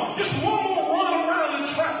 Come on, just one more run around the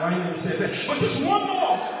track. I ain't never said that, but just one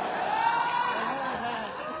more.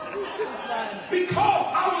 Because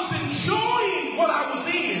I was enjoying what I was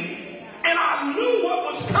in, and I knew what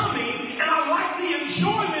was coming, and I liked the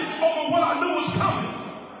enjoyment over what I knew was coming.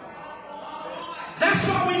 That's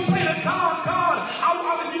why we say to God,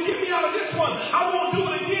 if you get me out of this one, I won't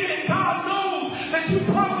do it again. And God knows that you're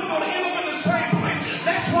probably going to end up in the same place.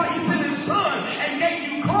 That's why he sent his son and gave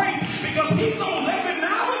you grace, because he knows every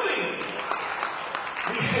now and then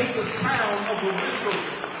we hate the sound of the whistle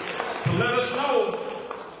to let us know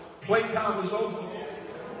playtime is over.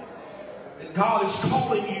 That God is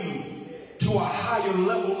calling you to a higher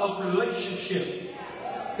level of relationship.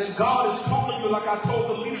 That God is calling you, like I told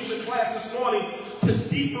the leadership class this morning, to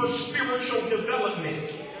deeper spiritual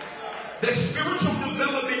development. That spiritual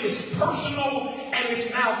development is personal and it's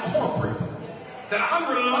now corporate. That I'm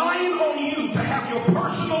relying on you to have your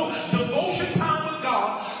personal devotion time with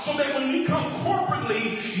God, so that when we come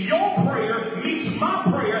corporately, your prayer meets my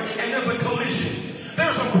prayer and there's a collision.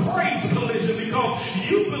 There's a praise collision because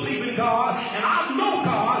you believe in God and I know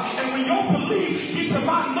God, and when your belief gets to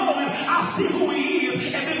my knowing, I see who he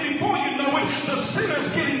is, and then before you know it, the sinner's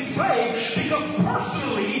getting saved, because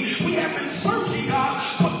personally we have been searching God,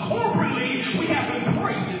 but corporately we have been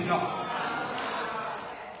praising God.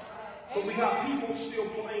 But we got people still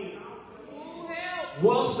playing.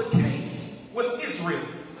 Was the case with Israel.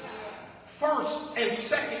 1st and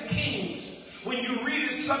 2nd Kings, when you read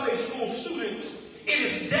it, Sunday school students, it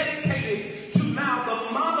is dedicated to now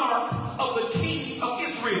the monarch of the kings of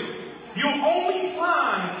Israel. You'll only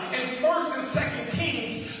find in 1st and 2nd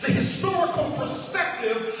Kings the historical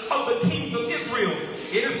perspective of the kings of Israel.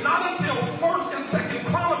 It is not until 1st and 2nd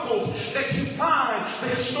Chronicles that you find the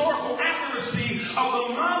historical accuracy of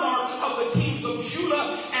the monarch of the kings of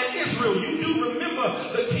Judah and Israel. You do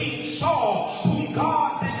remember the king Saul, whom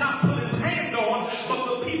God did not put his hand on,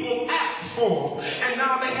 but the people asked for. And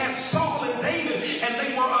now they had Saul and David, and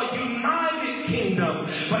they were a united kingdom.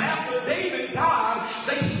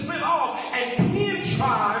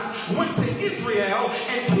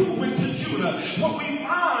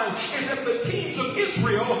 mind is that the kings of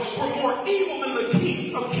Israel were more evil than the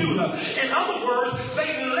kings of Judah. In other words,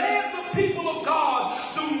 they led the people of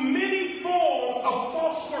God through many forms of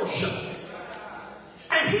false worship.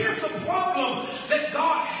 And here's the problem that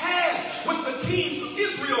God had with the kings of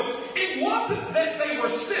Israel. It wasn't that they were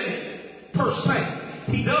sinning per se.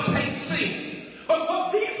 He does hate sin. But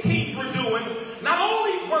what these kings were doing, not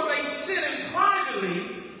only were they sinning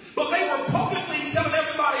privately, but they were publicly telling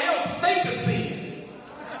everybody else they could sin.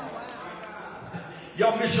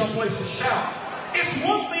 Y'all miss your place to shout. It's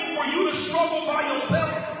one thing for you to struggle by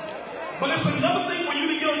yourself, but it's another thing for you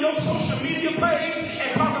to get on your social media page and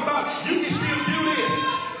talk about you can still do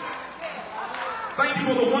this. Thank you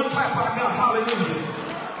for the one clap I got. Hallelujah.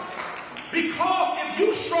 Because if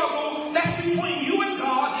you struggle, that's between you and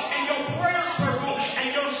God and your prayer circle and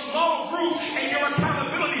your small group and your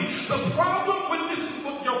accountability. The problem with this,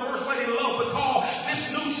 what your first lady loves to call this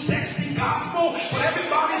new sexy gospel, what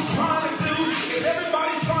everybody's trying to do is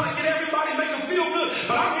everybody's trying to get everybody, make them feel good.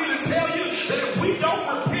 But I'm here to tell you that if we don't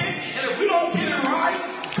repent and if we don't get it right,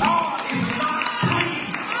 God is not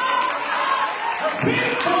pleased.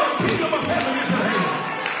 Repent, for the kingdom of heaven is at hand.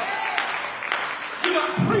 You got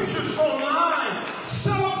preachers online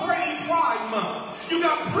celebrating Pride Month. You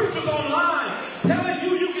got preachers online telling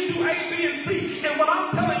you you can do A, B, and C. And what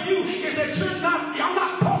I'm telling you is that I'm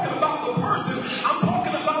not talking about the person. I'm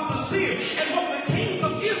talking about the sin. And what the kings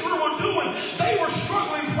of Israel were doing, they were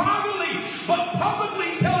struggling privately, but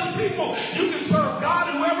publicly telling people you can serve God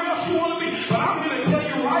and whoever else you want to be. But I'm here to tell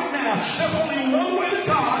you right now, there's only one way to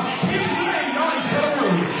God. His name, y'all ain't said a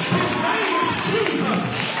word. His name is Jesus.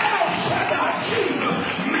 El Shaddai, Jesus.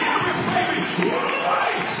 Mary's baby. One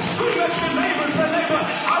way. Scream at your neighbor and say, neighbor,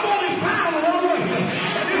 I've only found one way.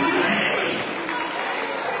 And his name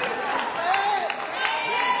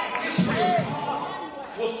is Israel. God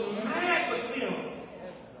was mad with them.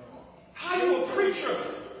 How you a preacher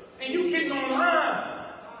and you getting online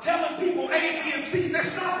telling people A, B, and C?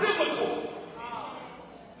 That's not biblical.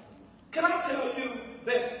 Can I tell you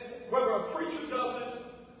that whether a preacher does it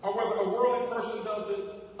or whether a worldly person does it,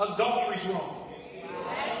 adultery's wrong.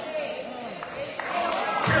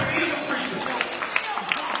 Here he is a preacher.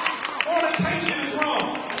 Fornication is wrong.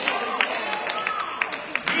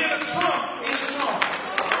 Being a Trump is wrong.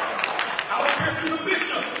 I don't care if he's a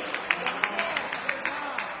bishop.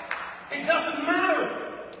 It doesn't matter.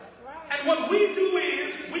 And what we do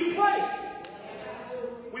is we play.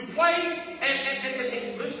 We play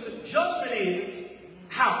and listen, the judgment is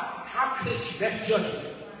how could you? That's judgment.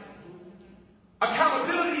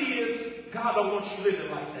 Accountability is God don't want you living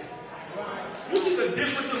like that. You see the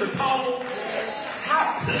difference in the tone?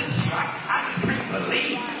 How could you? I just can't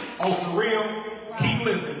believe. Oh, for real? Keep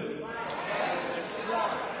living.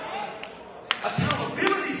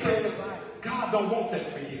 Accountability says God don't want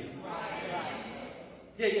that for you.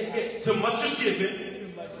 Yeah. Too much is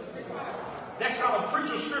given. That's not a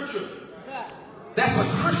preacher scripture. That's a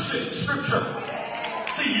Christian scripture.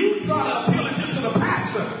 See, you try to appeal it just to the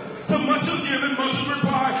pastor. Too much is given, much is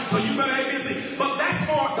required, so you better A, B, C. But that's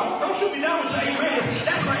for, don't shoot me down with your amen.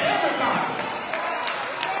 That's for everybody.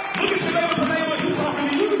 Look at your neighbor and say, neighbor, who's talking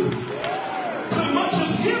to you? Too much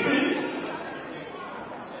is given.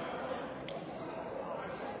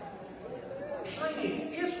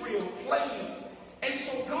 Playing, Israel playing. And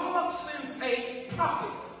so God sends a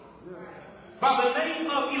prophet by the name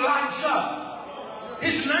of Elijah.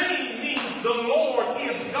 His name means the Lord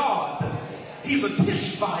is God. He's a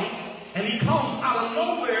Tishbite, and he comes out of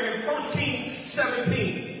nowhere in 1 Kings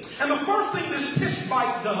 17. And the first thing this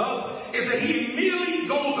Tishbite does is that he immediately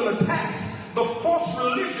goes and attacks the false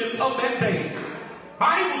religion of that day.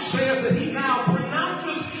 Bible says that he now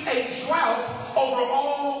pronounces a drought over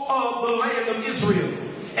all of the land of Israel.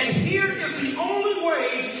 And here is the only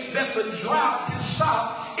way that the drought can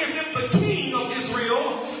stop is if the king of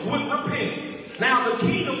Israel would repent. Now, the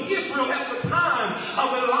king of Israel at the time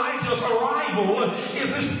of Elijah's arrival is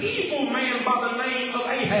this evil man by the name of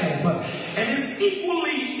Ahab and his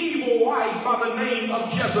equally evil wife by the name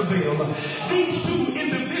of Jezebel. These two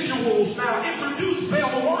individuals now introduced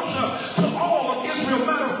Baal worship to all of Israel.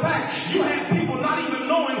 Matter of fact, you had people not even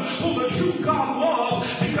knowing who the true God was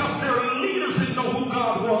because their leaders didn't know who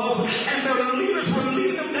God was, and their leaders were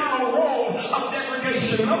leading them down a road of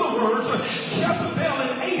degradation. In other words, Jezebel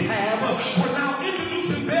and Ahab were now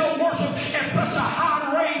introducing Baal worship at such a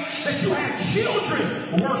high rate that you had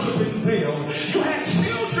children worshiping Baal. You had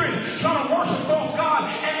children trying to worship false God,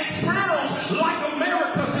 and it sounds like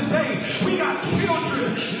America today. We got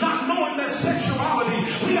children not knowing their sexuality.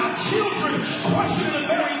 We got children questioning the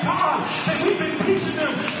very God that we've been teaching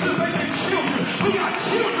them since they've been children. We got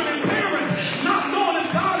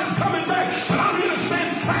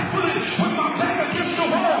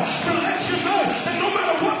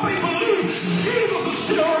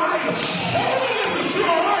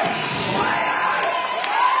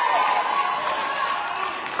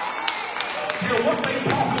care what they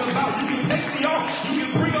talking about. You can take me off. You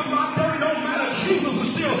can bring up my dirt. It don't matter. Jesus is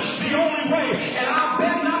still the only way. And I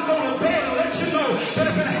bet not go to bed and let you know that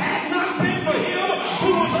if it had not been for him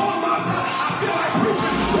who was on my side, I feel like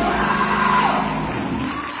preaching. Wow!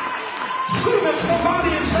 Scream at somebody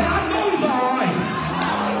and say, I know he's all right.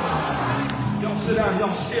 Y'all sit down.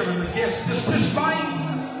 Y'all staring the guests. This Tishbite,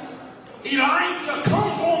 Elijah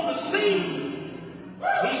comes on the scene.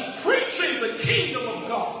 He's preaching the kingdom of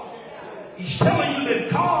God. He's telling you that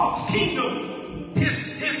God's kingdom, his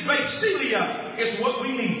basilia, is what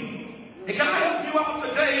we need. And can I help you out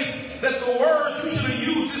today that the words you should have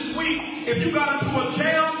used this week, if you got into a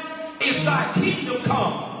jam, is thy kingdom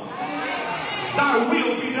come. Thy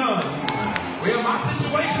will be done. Well, my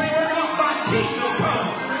situation ain't working out. Thy kingdom come.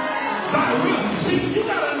 Thy will. See, you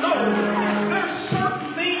got to know there's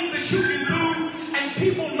certain things that you can do and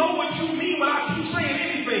people know what you mean without you saying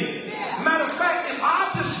anything. Matter of fact, if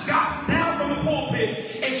I just got down from the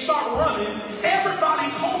pulpit and start running,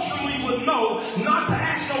 everybody culturally would know not to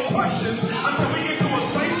ask no questions until we get to a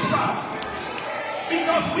safe spot.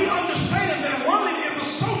 Because we understand that running is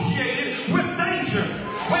associated with danger.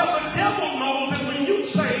 Well, the devil knows that when you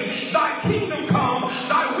say, thy kingdom come,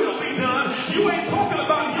 thy will be done, you ain't talking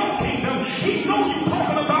about your kingdom. He knows you're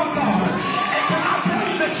talking about God. And can I tell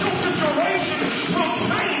you that your situation will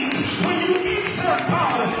change when you insert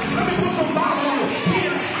God? Let me put some Bible on it. He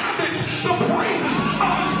inhabits the praises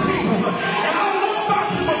of his people. And I don't know about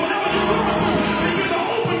you, but whenever you go through, begin to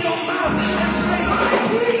open your mouth and say, thy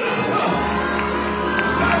kingdom come,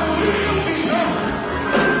 thy will be done.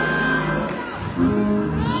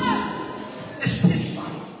 It's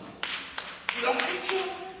Tishbite. Elijah,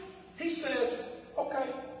 he says, okay,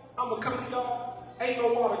 I'm going to come to y'all. Ain't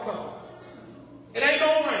no water coming. It ain't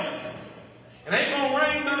going to rain. It ain't going to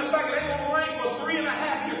rain. Matter of fact, it ain't going to rain for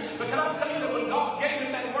 3.5 years. But can I tell you that when God gave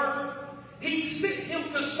him that word, he sent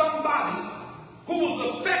him to somebody who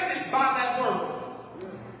was affected by that word.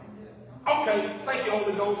 Okay, thank you,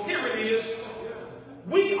 Holy Ghost. Here it is.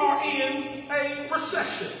 We are in a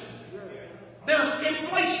recession. There's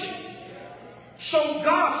inflation. So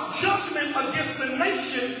God's judgment against the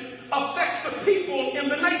nation affects the people in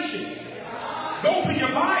the nation. Go to your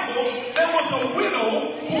Bible. There was a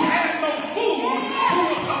widow who had no food, who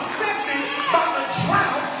was affected by the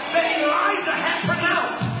drought that Elijah had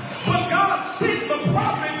pronounced. But God sent the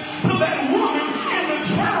prophet to that woman in the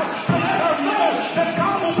drought to let her know that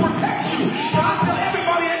God will protect you. Can I tell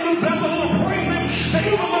everybody at New Bethel who praise him that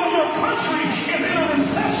even though your country is in a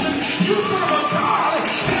recession, you serve a God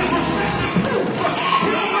that is recession-proof.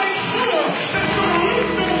 He'll make sure that your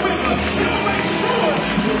roof don't wither. He'll make sure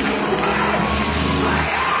you can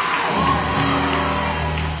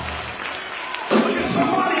look at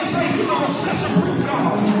somebody and say, he's a recession-proof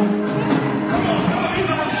God. Come on, tell him he's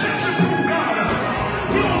a recession-proof God.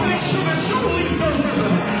 He'll make sure that your leaf don't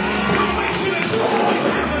wither. He'll make sure that you always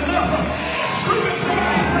have enough. Scream at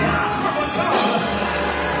somebody and say, I serve a God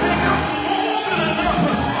that got more than enough.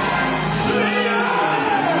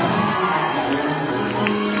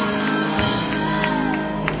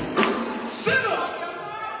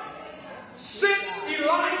 Sent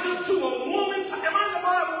Elijah to a woman's house. Am I in the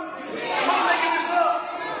Bible? Am I making this up?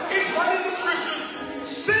 It's right in the scriptures.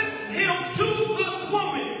 Sent him to this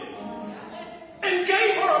woman and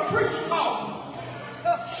gave her a preacher talk.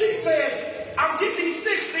 She said, I'm getting these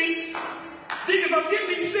sticks, Deacons. Deacons, I'm getting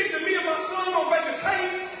these sticks, and me and my son gonna make a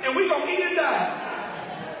cake, and we gonna eat and die.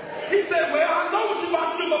 He said, well, I know what you're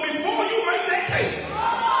about to do, but before you make that cake,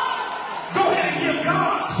 go ahead and give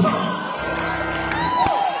God some.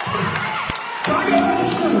 I go old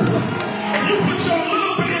school, and you put your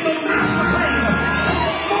little bit in the master's hand,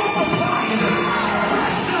 multiplying,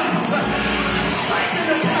 fresh up, shaking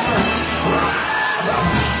together.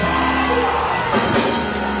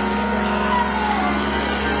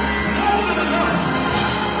 More than enough.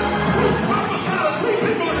 We prophesy to 3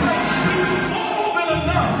 people and say, it's more than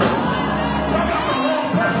enough. I got the wrong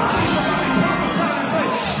person. I need somebody to prophesy and say,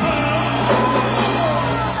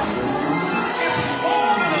 it's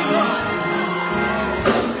more than enough.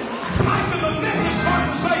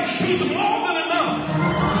 He's more than enough.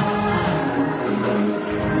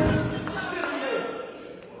 Sitting there.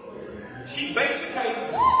 She bakes a cake.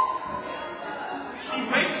 She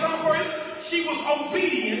makes some for it. She was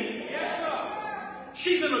obedient.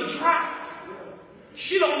 She's in a drought.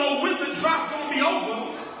 She don't know when the drought's going to be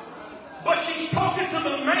over. But she's talking to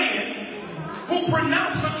the man who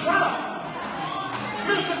pronounced the drought.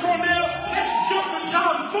 Mr. Cornell, let's jump to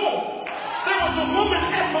John 4. There was a woman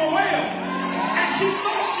at the well. And she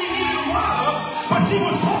thought she needed water, but she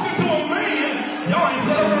was talking to a man, y'all ain't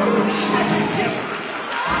said a word, that can give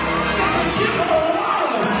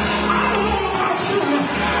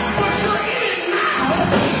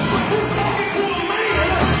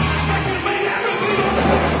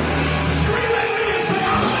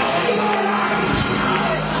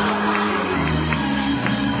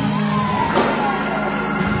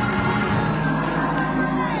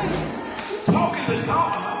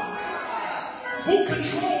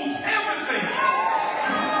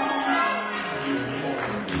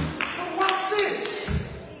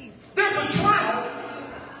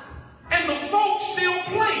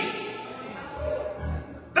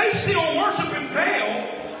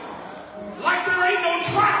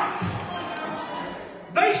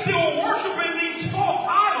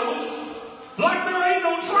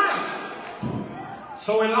night.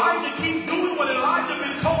 So Elijah keep doing what Elijah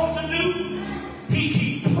been told to do. He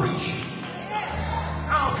keep preaching.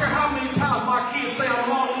 I don't care how many times my kids say I'm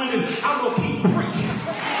long-winded, I'm going to keep preaching.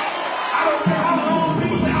 I don't care how long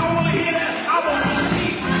people say, I don't want to hear that, I'm going to just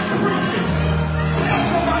keep preaching. Tell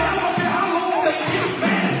somebody, I don't care how long they get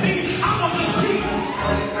mad at me, I'm going to just keep.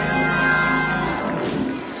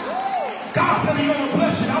 God said he's going to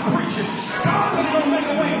bless you, I'm preaching. God said he's going to make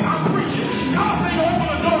a way, I'm preaching. God said he's going to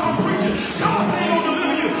open a door, I'm preaching. God said he's going to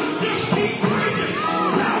deliver you. Just keep preaching.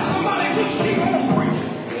 Tell somebody, just keep on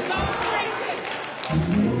preaching.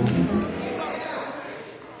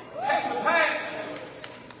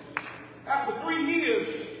 After 3 years,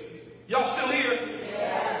 y'all still here?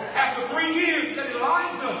 Yeah. After 3 years that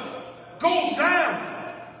Elijah goes down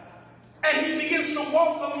and he begins to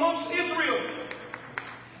walk amongst Israel.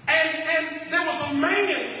 And there was a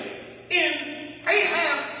man in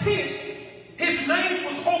Ahab's tent. His name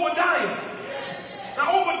was Obadiah.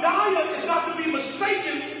 Now Obadiah is not to be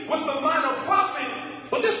mistaken with the minor prophet,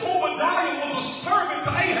 but this Obadiah was a servant to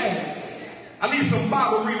Ahab. I need some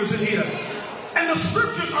Bible readers in here. And the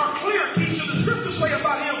scriptures are clear, Keisha. The scriptures say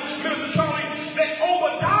about him, Minister Charlie, that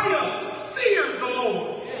Obadiah feared the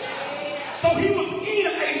Lord. So he was in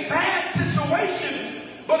a bad situation,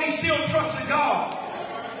 but he still trusted God.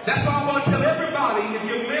 That's why I want to tell everybody, if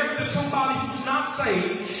you're married to somebody who's not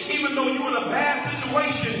saved, even though you're in a bad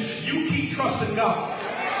situation, you keep trusting God.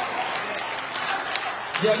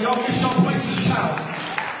 Yeah, y'all miss your place to shout.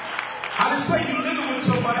 I didn't say you're living with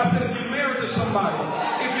somebody. I said if you're married to somebody.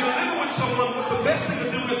 If you're living with someone, the best thing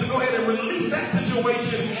to do is to go ahead and release that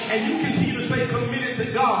situation and you continue to stay committed to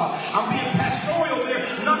God. I'm being pastoral there,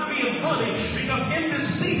 not being funny, because in this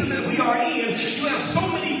season that we are in, you have so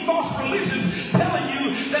many false religions telling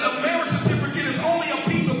you that a marriage certificate is only a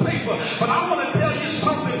piece of paper. But I want to tell you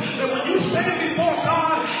something, that when you stand before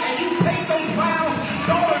God and you take those vows,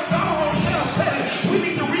 daughter Rochelle said it, we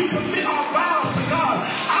need to recommit our vows to God.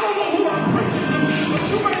 I don't know who I'm preaching to, but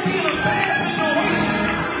you might be in a bad situation.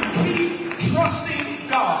 Keep trusting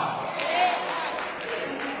God.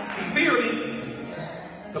 He feared him.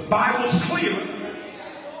 The Bible's clear.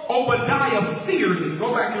 Obadiah feared him.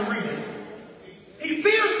 Go back and read it. He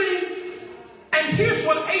fears him. And here's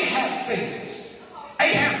what Ahab says.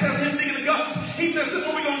 Ahab says to him, thinking Augustus, he says, this is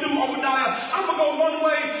what we're going to do, Obadiah. I'm going to go one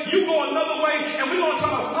way, you go another way, and we're going to try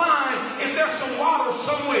to find if there's some water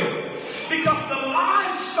somewhere. Because the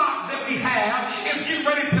livestock that we have is getting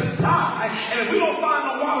ready to die. And if we don't find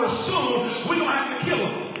the water soon, we're going to have to kill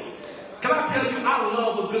them. Can I tell you, I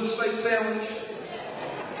love a good steak sandwich.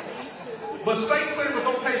 But steak sandwich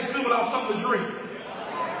don't taste good without something to drink.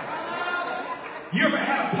 You ever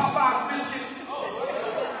had a Popeye's biscuit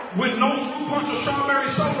with no fruit punch or strawberry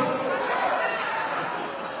soda?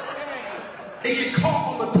 It get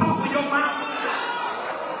caught on the top of your mouth.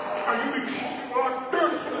 Are you be like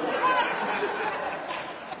this?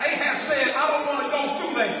 Ahab said, I don't want to go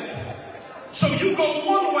through that. So you go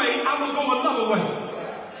one way, I'm going to go another way.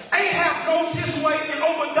 Ahab goes his way and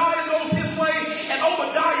Obadiah goes his way, and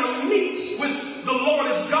Obadiah meets with the Lord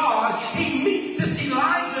as God. He meets this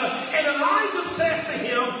Elijah, and Elijah says to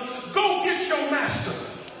him, go get your master.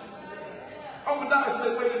 Obadiah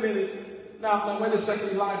said, wait a minute. Now, wait a second,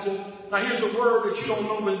 Elijah. Now, here's the word that you don't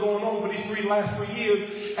know what's going on for these last 3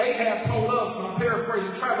 years. Ahab told us, and I'm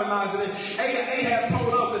paraphrasing, trivializing it. Ahab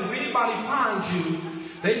told us that if anybody finds you,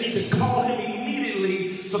 they need to call him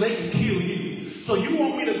immediately so they can kill you. So you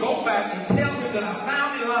want me to go back and tell him that I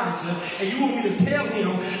found Elijah, and you want me to tell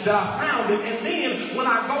him that I found him, and then when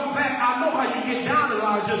I go back, I know how you get down,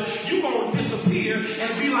 Elijah. You're going to disappear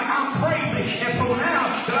and be like, I'm crazy. And so now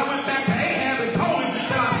that I went back to Ahab and told him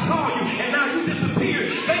that I saw you, and now you disappeared,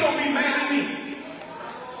 they're going to be mad at me.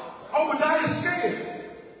 Obadiah's scared.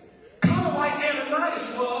 Kind of like Ananias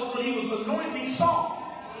was when he was anointing Saul.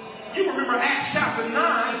 You remember Acts chapter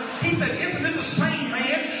 9. He said, isn't it the same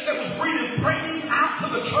man that was breathing praise out to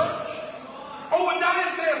the church? Obadiah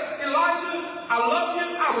says, Elijah, I love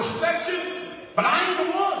you, I respect you, but I ain't the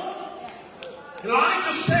one.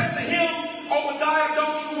 Elijah says to him, Obadiah,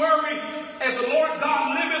 don't you worry. As the Lord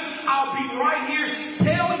God liveth, I'll be right here.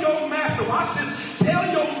 Tell your master, watch this, tell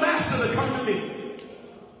your master to come to me.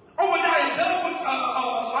 Obadiah does what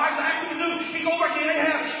Elijah asked him to do. He goes back to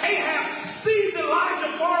Ahab. Ahab sees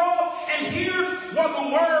Elijah far off, and here's were the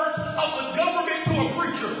words of the government to a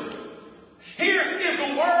preacher. Here is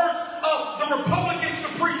the words of the Republicans to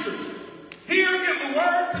preachers. Here is the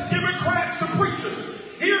word to Democrats to preachers.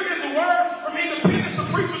 Here is the word from independents to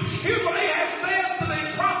preachers. Here's what Ahab says to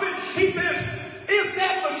the prophet. He says, is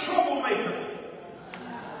that the troublemaker?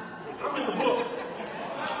 I'm in the book.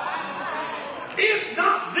 Is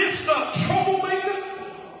not this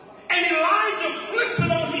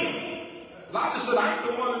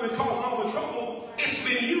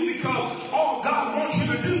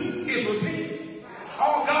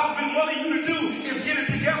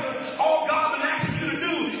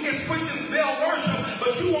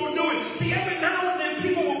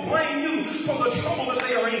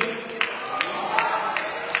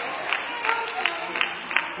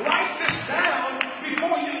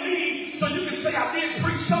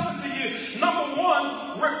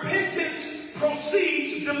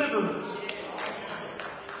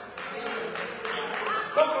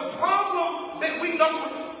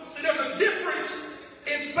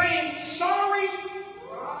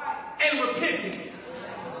and repenting.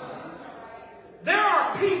 There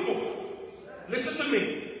are people, listen to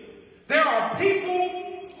me, there are people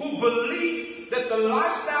who believe that the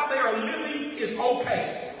lifestyle they are living is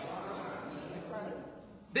okay.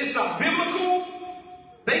 It's not biblical.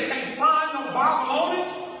 They can't find no Bible on it.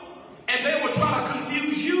 And they will try to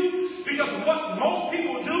confuse you, because what most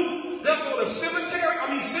people do, they'll go to seminary.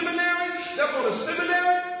 They'll go to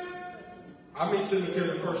seminary. I mean cemetery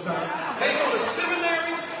the first time. They go to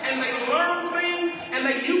seminary and they learn things and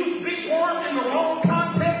they use big words in the wrong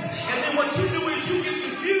context. And then what you do is you get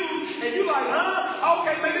confused and you're like, huh?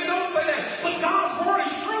 Okay, maybe don't say that. But God's word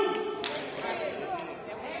is true.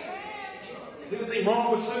 Is anything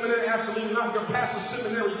wrong with seminary? Absolutely not. Your pastor's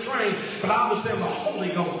seminary trained, but I understand the Holy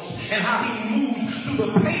Ghost and how he moves through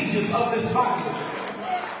the pages of this Bible.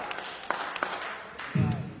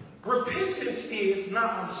 Repentance is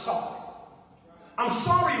not I'm sorry. I'm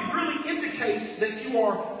sorry really indicates that you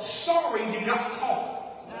are sorry you got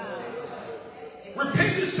caught.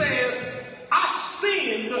 Repentance says, I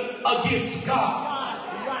sinned against God.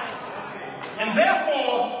 And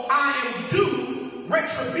therefore I am due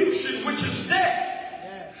retribution, which is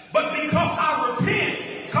death. But because I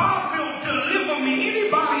repent, God will deliver me.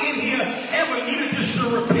 Anybody in here ever needed just to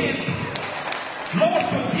repent? Lord,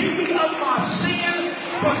 forgive me of my sin.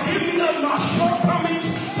 Forgive me of my shortcomings.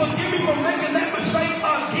 Forgive me for making that mistake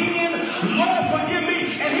again. Lord, forgive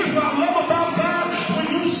me. And here's what I love about God. When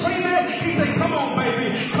you say that, he said, come on,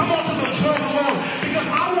 baby. Come on to the joy of the Lord. Because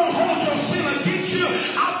I won't hold your sin against you.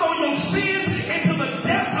 I'll throw your sins into the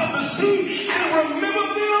depths of the sea and remember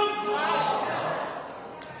them.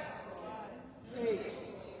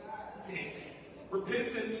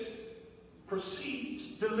 Repentance precedes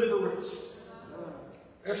deliverance.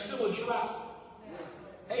 There's still a drought.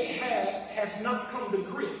 Ahab has not come to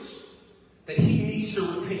grips that he needs to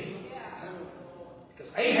repent.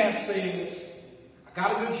 Because Ahab says, I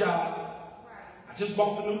got a good job. I just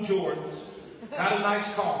bought the new Jordans. Got a nice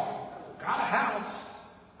car. Got a house.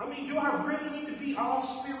 I mean, do I really need to be all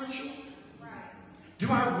spiritual? Do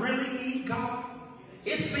I really need God?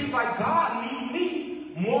 It seems like God needs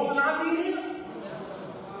me more than I need him.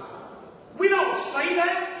 We don't say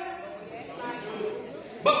that.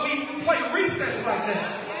 But we play recess like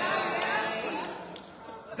that.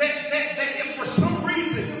 That if for some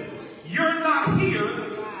reason you're not here,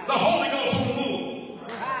 the Holy Ghost will move.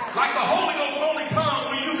 Like the Holy Ghost will only come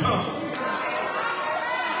when you come.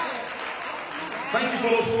 Thank you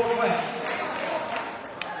for those 4 claps.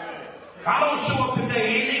 I don't show up today,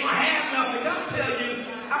 ain't gonna have nothing. I'll tell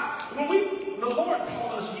you, the Lord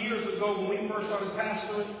taught us years ago when we first started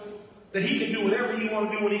pastoring that he can do whatever he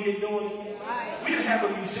want to do when he get doing it. We didn't have a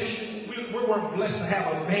musician. We weren't blessed to have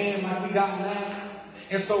a band like we got now.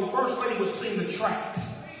 And so First Lady would sing the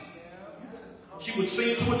tracks. She would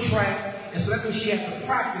sing to a track, and so that means she had to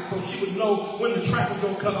practice so she would know when the track was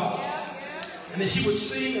going to cut off. And then she would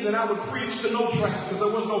sing, and then I would preach to no tracks because there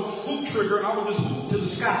was no hoop trigger. I would just hoop to the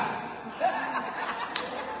sky.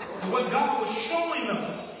 And what God was showing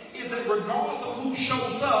us is that regardless of who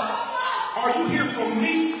shows up, are you here for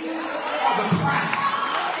me or the crowd?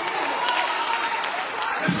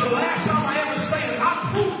 This is the last time I ever say this. I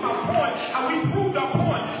proved my point, and we proved our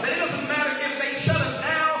point, that it doesn't matter if they shut us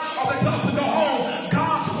down or they tell us to go home.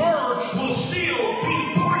 God's word will still be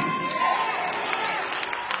preached.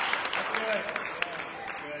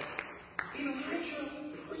 Elijah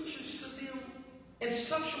preaches to them in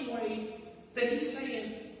such a way that he's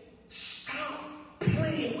saying, stop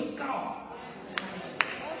playing with God.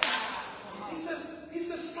 He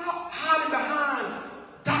says, stop hiding behind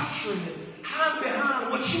doctrine and hide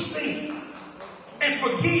behind what you think, and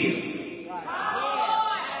forgive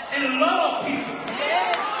and love people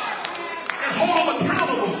and hold them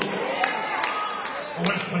accountable.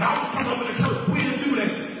 When I was coming up in the church, we didn't do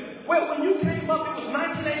that. Well, when you came up, it was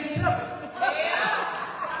 1987.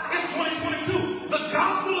 It's 2022. The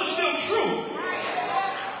gospel is still true,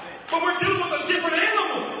 but we're dealing with a different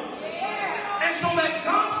animal. And so that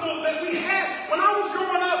gospel that we had when I was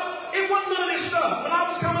growing up, it wasn't none of this stuff. When I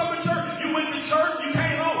was coming up in church, you went to church, you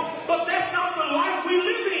came home. But that's not the life we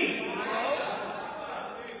live in.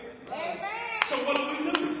 So what do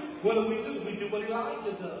we do? What do? We do what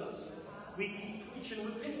Elijah does. We keep preaching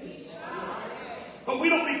repentance. But we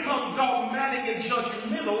don't become dogmatic and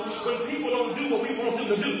judgmental when people don't do what we want them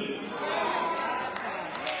to do.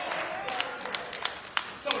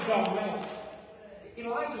 So dogmatic.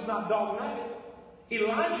 Elijah's not dogmatic.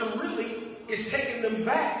 Elijah really is taking them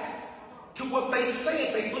back to what they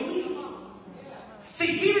said they believed. See,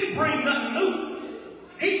 he didn't bring nothing new.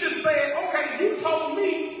 He just said, okay, you told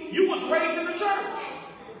me you was raised in the church.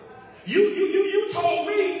 You told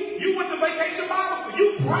me you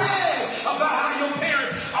you brag about how your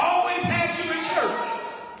parents always had you in church.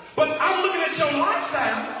 But I'm looking at your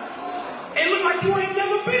lifestyle, and it look like you ain't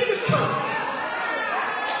never been to church.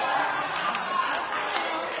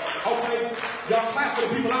 Okay, y'all clap for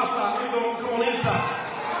the people outside. Let me go, come on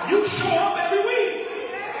inside. You show up every week.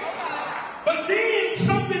 But then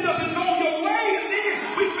something doesn't go your way, and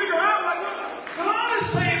then we figure out, like, God is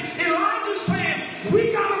saying, Elijah's saying,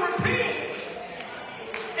 we got to repent.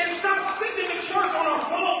 And stop sitting in the church on our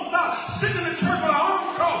phones. Stop sitting in the church with our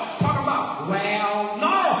arms crossed, talking about, well,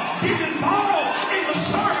 no. Get involved in the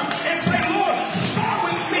service and say, Lord, start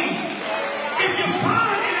with me. If you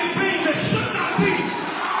find anything that should not be,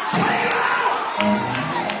 take it out.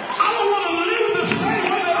 I don't want to live the same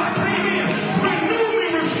way that I came in. Renew me,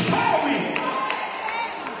 restore me.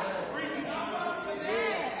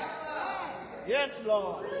 Yes,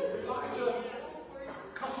 Lord. Elijah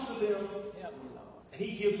comes to them and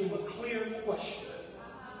he gives them a clear question.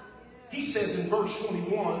 He says in verse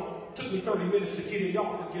 21, took me 30 minutes to get it,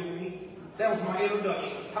 y'all forgive me. That was my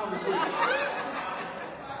introduction. Hallelujah.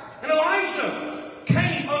 And Elijah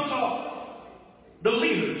came unto the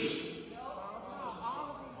leaders.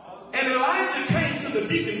 And Elijah came to the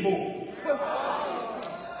deacon board.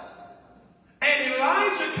 And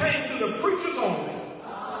Elijah came to the preachers only.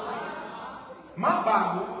 My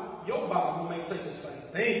Bible, your Bible may say the same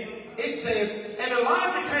thing. It says, and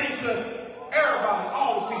Elijah came to everybody,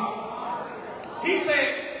 all the people. He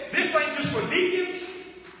said, this ain't just for deacons.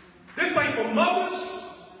 This ain't for mothers.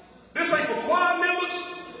 This ain't for choir members.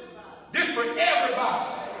 This for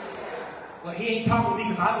everybody. Well, he ain't talking to me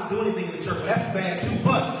because I don't do anything in the church. Well, that's bad too,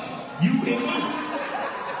 but you included.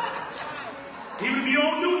 Even if you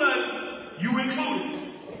don't do nothing, you included.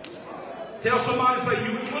 Tell somebody, say,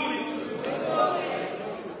 you included.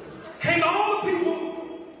 Came to all the people,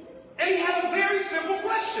 and he had a very simple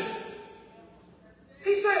question.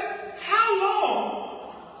 He said, how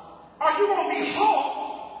long are you going to be hot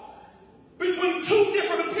between two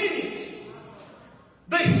different opinions?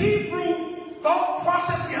 The Hebrew thought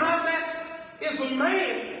process behind that is a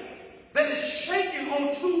man that is shaking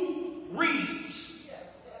on two reeds.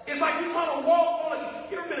 It's like you're trying to walk on a,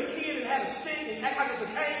 you ever been a kid and had a stick and act like it's a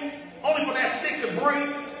cane, only for that stick to break,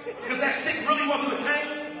 because that stick really wasn't a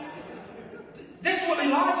cane? That's what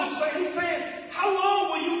Elijah's saying. He's saying, how long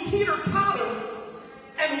will you teeter-totter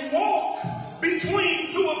and walk between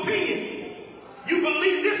two opinions? You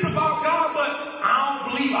believe this about God, but I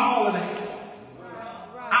don't believe all of that.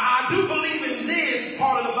 I do believe in this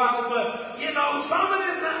part of the Bible, but, you know, some of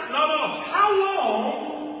this not. No. How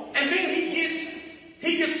long? And then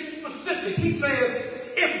he gets specific. He says,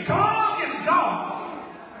 if God is God,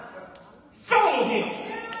 follow him.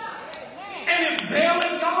 And if Baal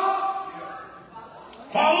is God,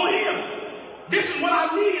 follow him. This is what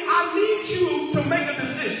I need. I need you to make a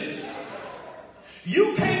decision.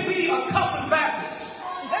 You can't be a cussing Baptist.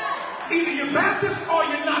 Either you're Baptist or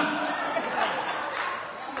you're not.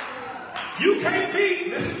 You can't be,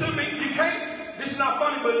 listen to me, you can't, this is not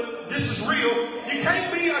funny, but this is real. You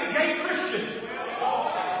can't be a gay Christian.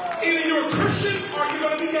 Either you're a Christian or you're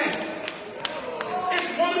going to be gay.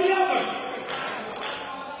 It's one or the other.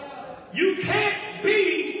 You can't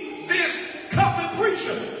be this cussing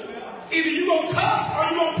preacher. Either you're going to cuss or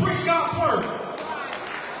you're going to preach God's word.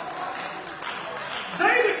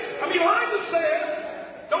 Elijah says,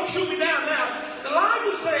 don't shoot me down now.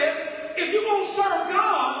 Elijah says, if you're going to serve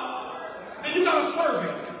God, then you got to serve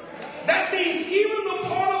him. That means even the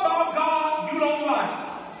part about God you don't like.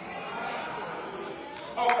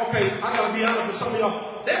 Oh, okay, I got to be honest with some of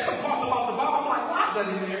y'all. There's some parts about the Bible, I'm like, why is that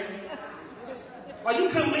in there? Like, you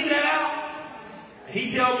couldn't leave that out?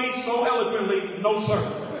 He tell me so eloquently, no sir.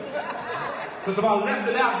 Because if I left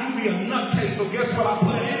it out, you'd be a nutcase. So guess what? I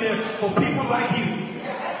put it in there for people like you.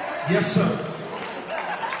 Yes, sir.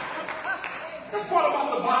 There's part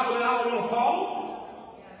about the Bible that I don't want to follow.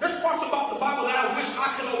 There's parts about the Bible that I wish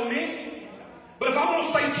I could omit. But if I'm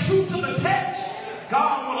going to stay true to the text,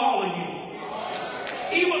 God wants all of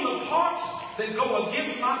you. Even the parts that go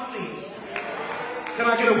against my sin. Can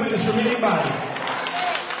I get a witness from anybody?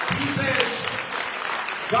 He says,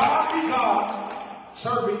 God be God,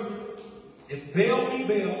 serve him. If Baal be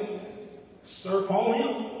Baal, serve, follow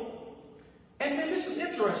him. And then this is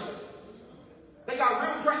interesting. They got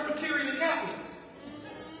real Presbyterian and Catholic.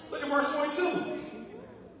 Look at verse 22.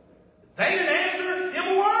 They didn't answer him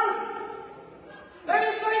a word. They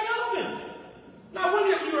didn't say nothing. Now,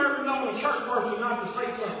 when have you ever known a church person not to say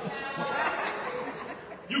something?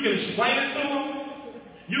 You can explain it to them.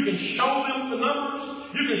 You can show them the numbers.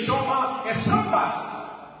 You can show them how. And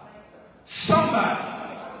somebody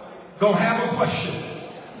gonna have a question.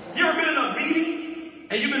 You ever been in a meeting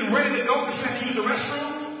you ready to go because you have to use the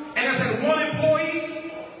restroom, and there's that one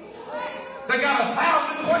employee that got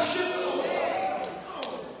 1,000 questions.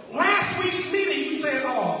 Last week's meeting, you said,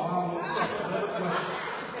 oh,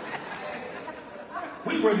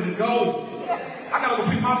 we ready to go. I got to go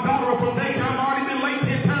pick my daughter up from daycare. I've already been late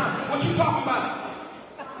 10 times. What you talking about?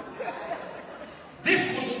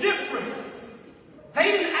 This was different. They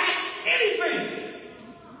didn't ask anything.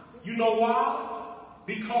 You know why?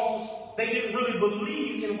 Because they didn't really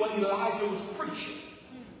believe in what Elijah was preaching.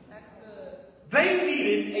 They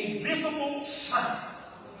needed a visible sign.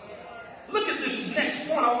 Look at this next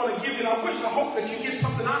point I want to give you, and I hope that you get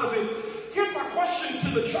something out of it. Here's my question to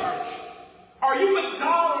the church. Are you with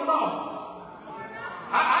God or not?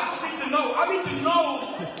 I just need to know. I need to know,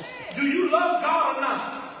 do you love God or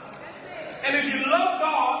not? And if you love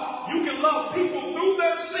God, you can love people through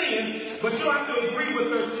their sin, but you don't have to agree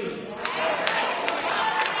with their sin.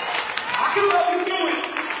 I can love you through it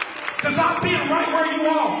because I've been right where you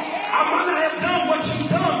are. I might not have done what you've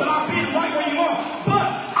done, but I've been right where you are. But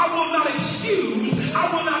I will not excuse, I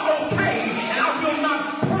will not okay, and I will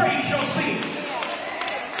not praise your sin.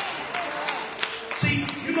 See,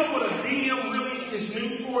 you know what a DM really is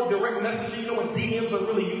used for? Direct messaging. You know what DMs are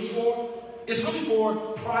really used for? It's really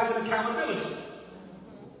for private accountability.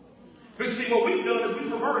 Because see, what we've done is we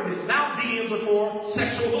perverted it. Now DMs are for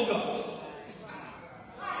sexual hookups.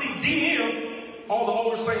 See, DMs, all the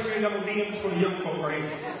older saints, you ain't got no DMs for the young folk right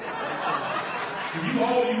here. If you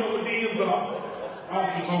old, you know what DMs are.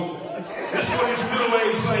 Altars open. This is for these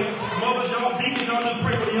middle-aged saints. Mothers, y'all, deacons, y'all just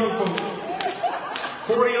pray for the young folk.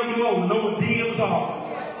 40 and below know what DMs are.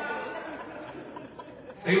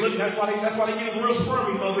 They look, that's why they get real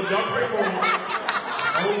squirmy, mothers. Y'all pray for them.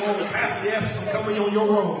 Oh, Pastor, yes, I'm coming on your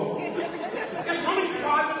road. It's really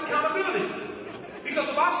private accountability. Because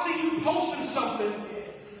if I see you posting something,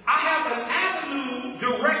 I have an avenue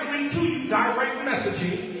directly to you, direct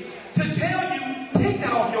messaging, to tell you, take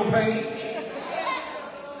that off your page.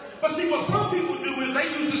 But see, what some people do is they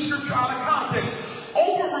use the scripture out of context.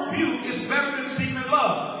 Over rebuke is better than secret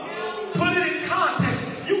love. Put it in context.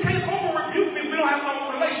 You can't over rebuke me if we don't have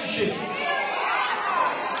no relationship.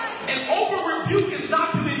 And over rebuke is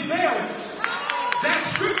not to embarrass. That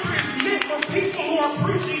scripture is meant for people who are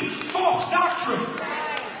preaching false doctrine.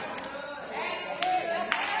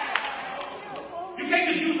 You can't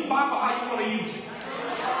just use the Bible how you want to use it.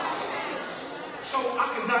 So I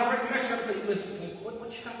can direct message and say, listen,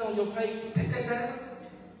 what you got on your page? Take that down.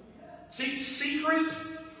 See, secret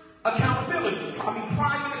accountability, probably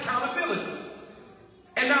private accountability.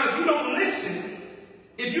 And now if you don't listen,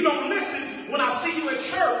 when I see you at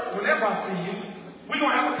church, whenever I see you, we're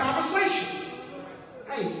going to have a conversation.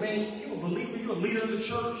 Hey, man, you a believer, you a leader in the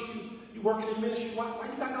church, you working in ministry, why you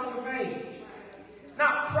got that on your page?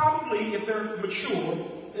 Now, probably if they're mature,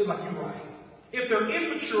 they're like, you're right. If they're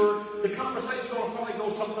immature, the conversation is going to probably go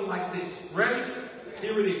something like this. Ready?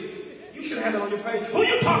 Here it is. You should have it on your page. Who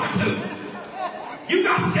you talking to? You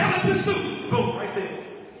got skeletons too. Boom, right there.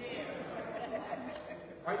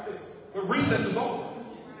 Right there. The recess is over.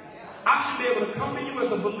 I should be able to come to you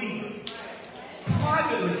as a believer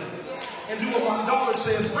privately and do what my daughter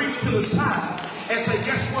says, bring it to the side and say,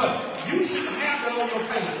 guess what? You shouldn't have that on your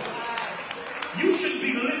page. You shouldn't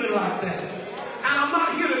be living like that. And I'm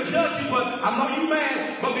not here to judge you, but I know you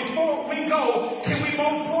mad. But before we go, can we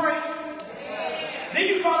both pray? Then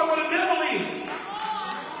you find out what the devil is.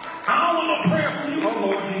 I don't want no prayer from you. Oh,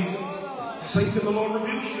 Lord Jesus. Say to the Lord,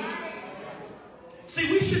 rebuke you. See,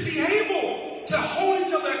 we should be able to hold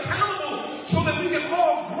each other accountable so that we can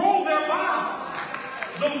all grow thereby.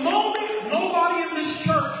 The moment nobody in this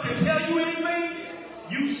church can tell you anything,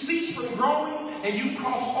 you cease from growing and you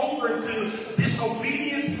cross over into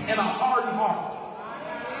disobedience and a hardened heart.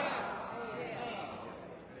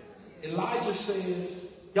 Elijah says,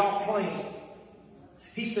 y'all playing.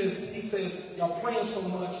 He says, y'all playing so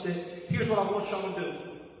much that here's what I want y'all to do.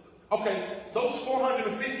 Okay, those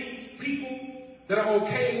 450 people that are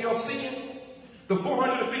okay in your sin, the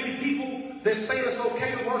 450 people that say it's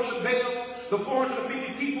okay to worship Baal, the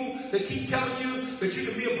 450 people that keep telling you that you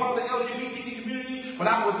can be a part of the LGBTQ community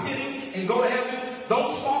without repenting and go to heaven,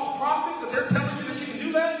 those false prophets, and they're telling you that you can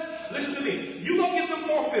do that, listen to me. You go give them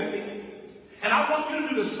 450, and I want you to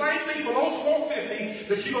do the same thing for those 450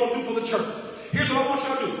 that you're going to do for the church. Here's what I want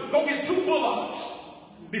y'all to do. Go get 2 bullocks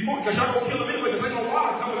before, because y'all going to kill them anyway, because ain't no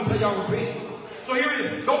water coming until y'all repent. So here it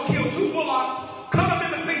is. Go kill 2 bullocks, cut them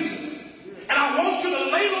into pieces. And I want you to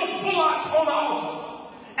lay those bullocks on the altar.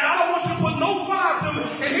 And I don't want you to put no fire to them.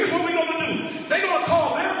 And here's what we're going to do. They're going to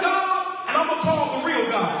call their God, and I'm going to call the real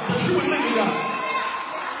God, the true and living God.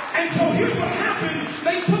 And so here's what happened.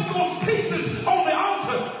 They put those pieces on the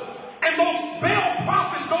altar.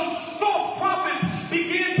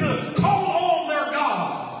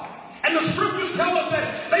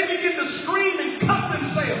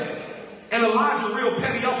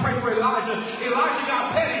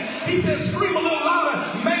 got petty. He said, scream a little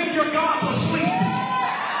louder. Maybe your God's asleep.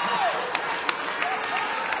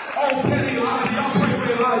 Oh, petty Elijah. Y'all pray for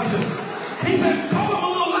Elijah. He said, call him a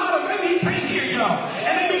little louder. Maybe he can't hear y'all.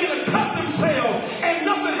 And they begin to cut themselves, and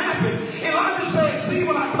nothing happened. Elijah said, see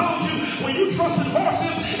what I told you? When you trust in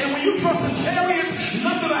horses and when you trust in chariots,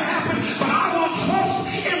 nothing will happen. But I will trust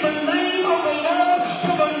in the name of the Lord,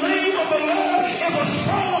 for the name of the Lord is a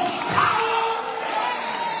strong power.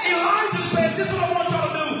 Elijah said, this is what I want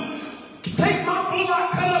y'all to do. Take my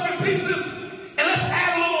bullock, cut it up in pieces, and let's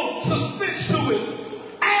add a little suspense to it.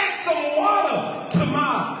 Add some water to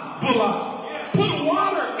my bullock. Put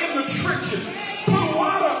water in the trenches. Put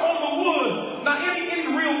water on the wood. Now, any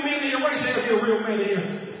real men in here, raise your hand if you're a real man in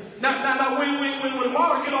here. Now, when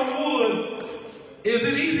water get on wood, is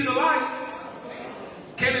it easy to light?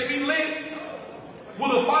 Can it be lit?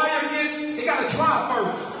 Will the fire it got to dry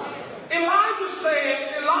first. Elijah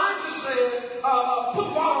said, put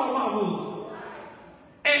water on my wood.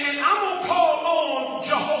 And I'm going to call on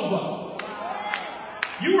Jehovah.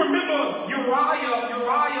 You remember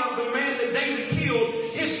Uriah, the man that David killed.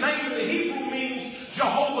 His name in the Hebrew means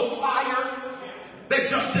Jehovah's fire.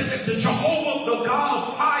 That the Jehovah, the God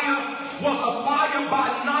of fire, was a fire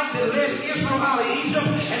by night that led Israel out of Egypt,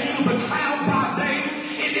 and he was a cloud by day.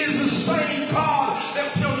 It is the same God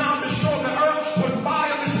that shall now destroy the earth with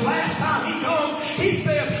fire this last time he comes. He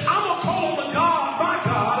says, I'm going to call on the God, my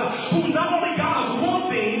God, who's not only God of one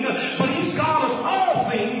thing, but he's God of all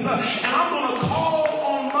things. And I'm going to call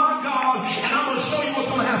on my God, and I'm going to show you what's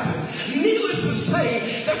going to happen. Needless to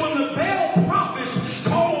say that when the Baal prophets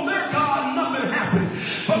called on their God, nothing happened.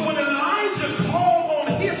 But when Elijah called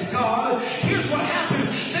on his God, here's what happened.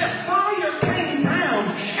 Their fire came down.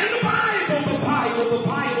 And the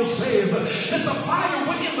Bible says that the fire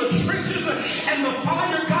went in the trenches, and the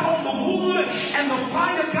fire got on the wood, and the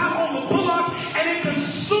fire got on the bullock, and it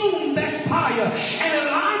consumed that fire. And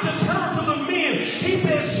Elijah turned to the men. He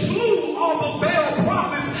said, slew all the Baal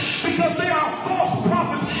prophets, because they are false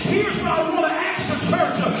prophets. Here's what I want to ask the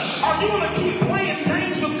church. Are you going to keep playing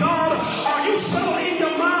games with God? Are you settled in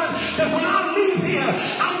your mind that when I leave here,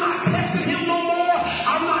 I'm not texting him no more?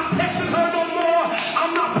 I'm not texting her no more?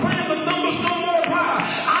 I'm not playing the numbers no more? Why?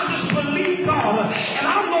 I just believe God. And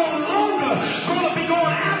I'm no longer going to be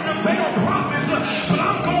going after Baal prophets, but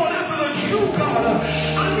I'm going after the true God.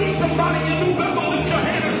 I need somebody in New Bethel to lift your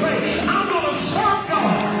hand and say, I'm going to serve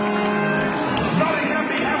God. Y'all didn't have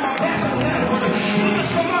me have my back on that one. Look at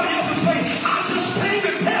somebody else and say, I just came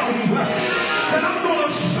to tell you that I'm going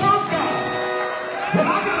to serve God. But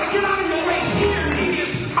I got to get out of your way. Here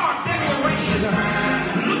is our declaration.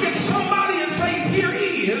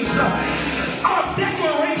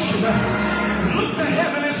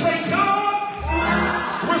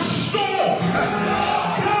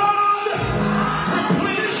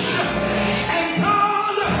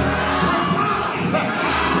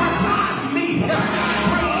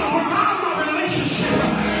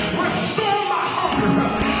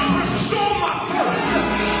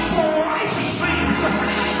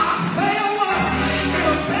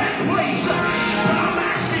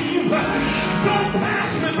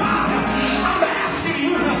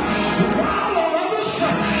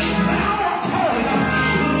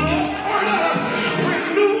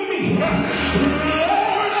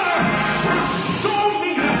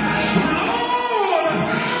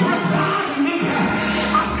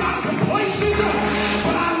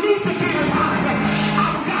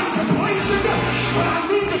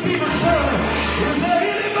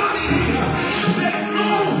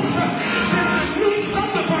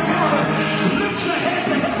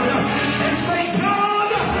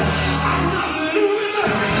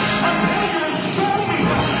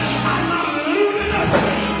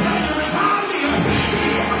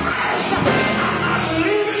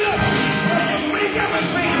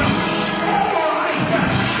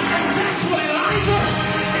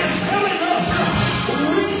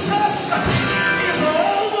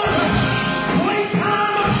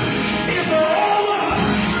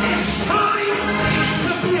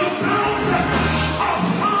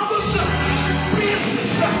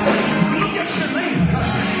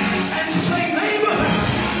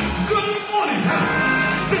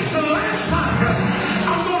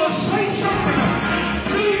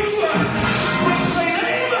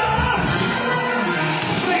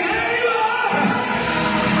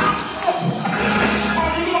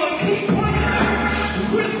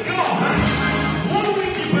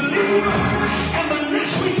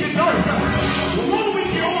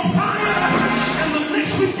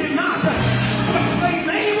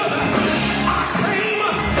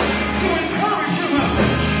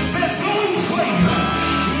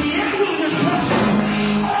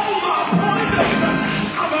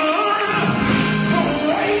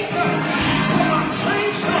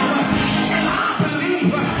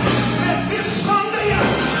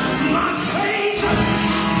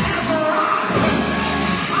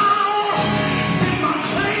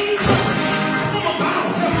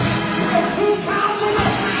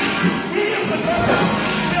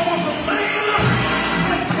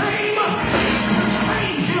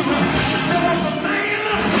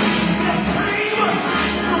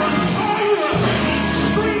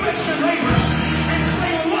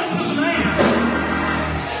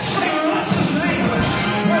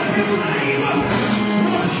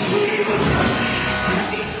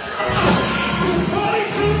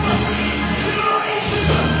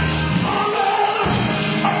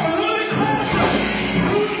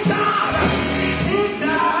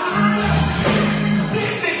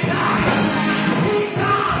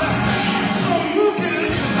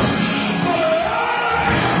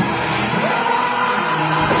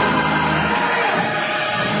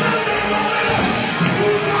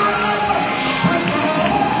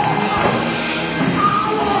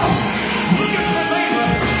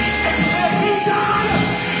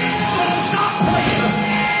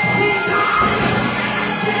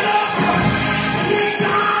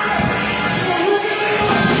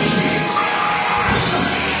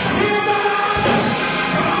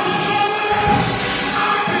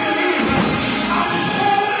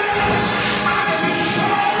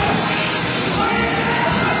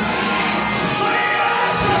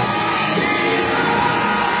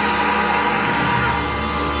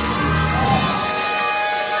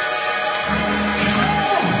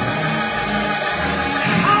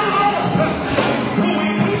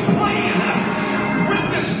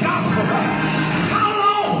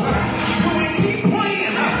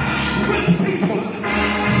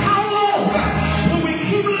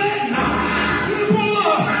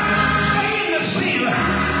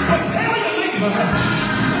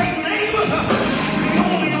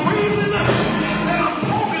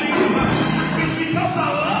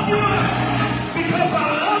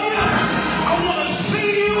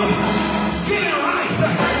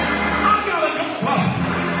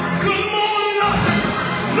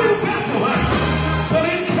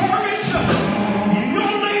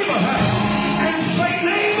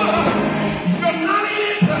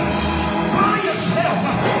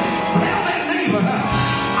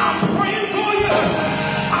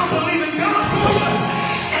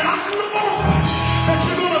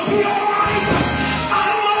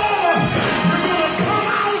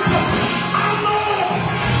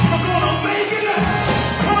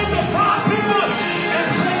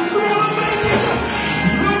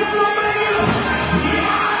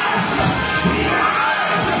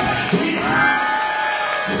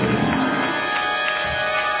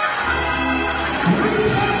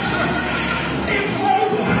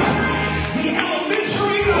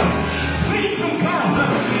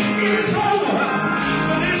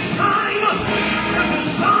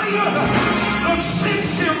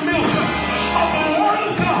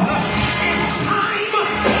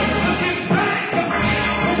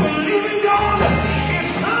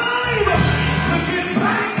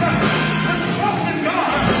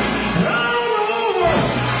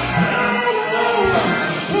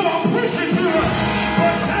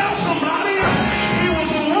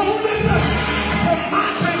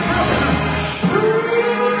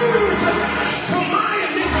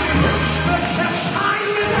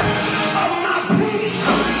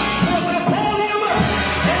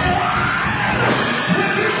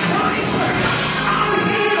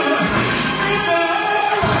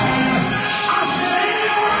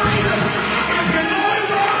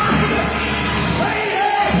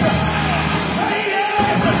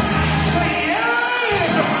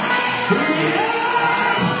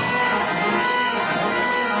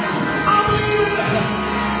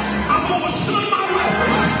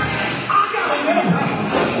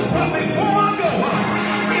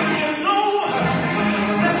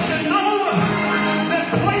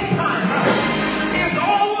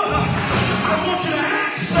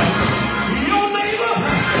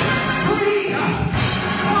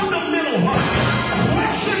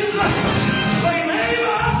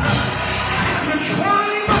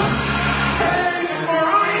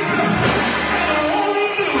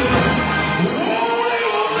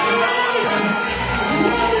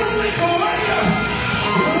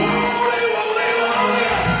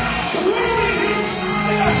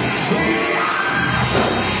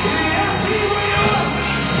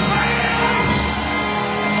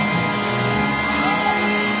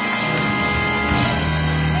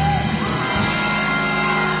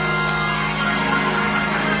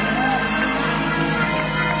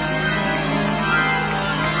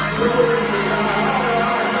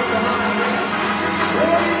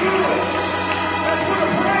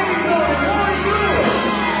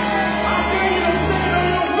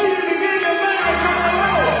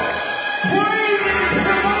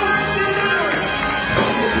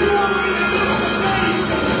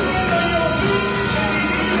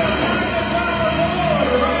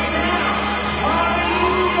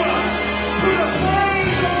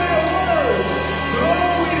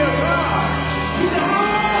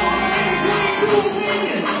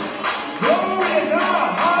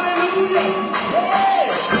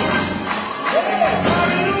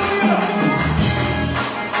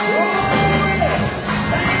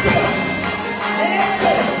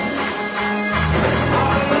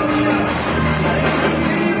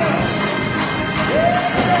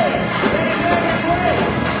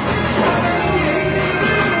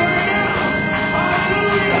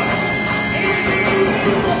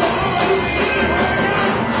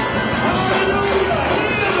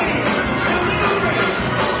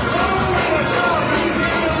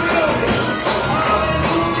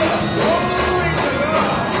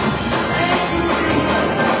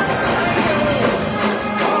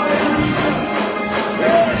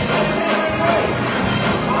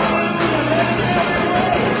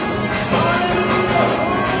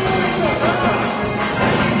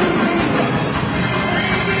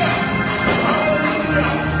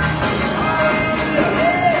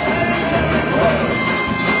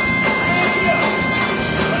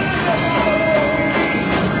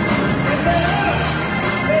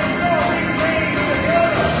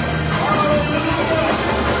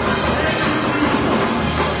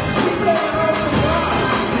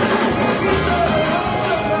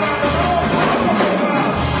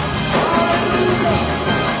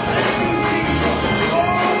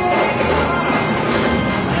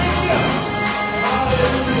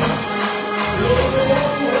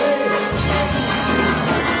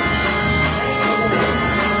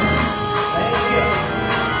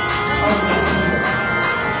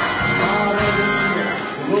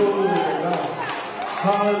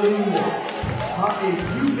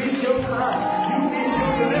 If you miss your time, you miss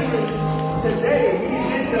your deliverance today, he's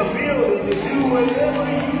in the building to do whatever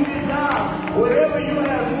you desire, whatever you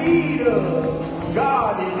have need of.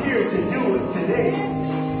 God is here to do it today.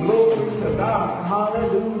 Glory to God.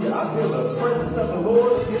 Hallelujah. I feel the presence of the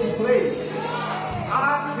Lord in this place.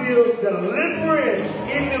 I feel deliverance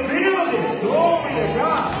in the building. Glory to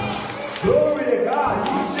God. Glory to God.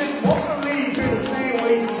 You shouldn't want to leave here the same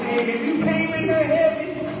way you came. If you came in here heavy,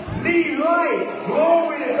 leave light.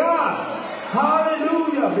 Glory to God.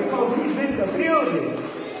 Hallelujah. Because he's in the building.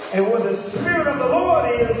 And where the Spirit of the Lord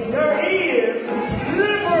is, there is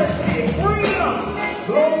liberty, freedom.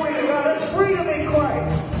 Glory to God. There's freedom in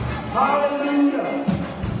Christ. Hallelujah.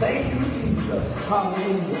 Thank you, Jesus.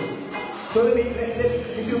 Hallelujah. So let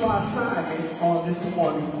me do my assignment on this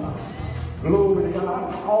morning. Glory to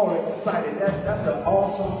God. I'm all excited. That's an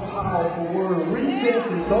awesome, powerful word.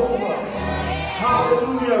 Recess is over.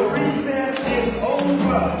 Hallelujah. Recess is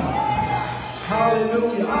over.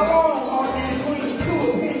 Hallelujah. How long are in between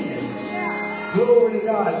two opinions? Glory to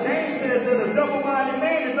God. James says that a double-minded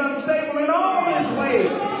man is unstable in all his ways.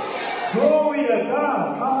 Glory to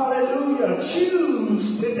God. Hallelujah.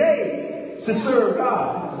 Choose today to serve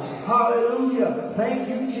God. Hallelujah. Thank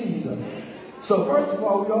you, Jesus. So first of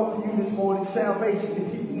all, we offer you this morning salvation.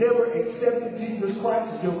 If you've never accepted Jesus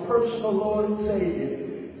Christ as your personal Lord and Savior,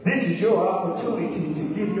 this is your opportunity to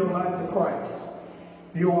give your life to Christ.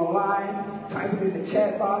 If you're online, type it in the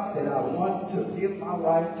chat box that I want to give my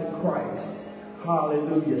life to Christ.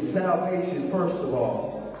 Hallelujah. Salvation, first of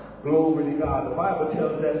all. Glory to God. The Bible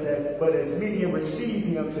tells us that, but as many have received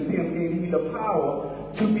him, to them gave he the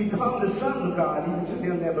power to become the sons of God, even to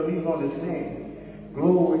them that believe on his name.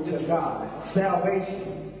 Glory to God.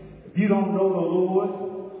 Salvation. If you don't know the Lord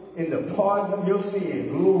in the pardon of your sin,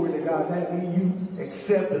 glory to God, that means you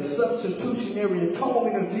accept the substitutionary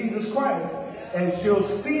atonement of Jesus Christ as your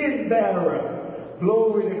sin bearer.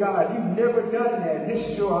 Glory to God. You've never done that. This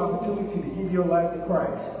is your opportunity to give your life to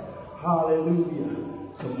Christ. Hallelujah.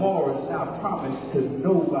 Tomorrow is not promised to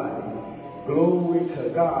nobody. Glory to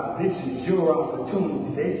God. This is your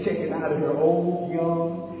opportunity. They're checking out of here old,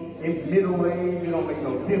 young, in middle age. It don't make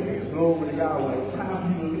no difference. Glory to God. When it's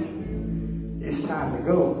time for you to leave, it's time to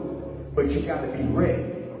go. But you got to be ready.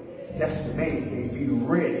 That's the main thing. Be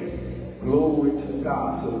ready. Glory to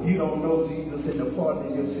God. So if you don't know Jesus in the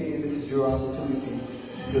pardon of your sin, this is your opportunity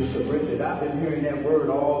to surrender. I've been hearing that word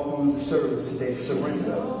all through the service today.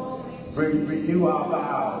 Surrender. Renew our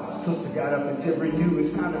vows. Sister got up and said renew.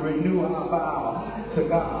 It's time to renew our vow to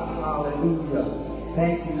God. Hallelujah.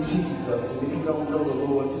 Thank you, Jesus. And if you don't know the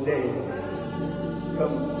Lord today,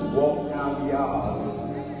 come walk down the aisles.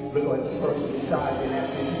 Look at the person beside you and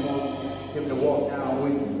ask if you want him to walk down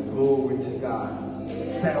with you. Glory to God.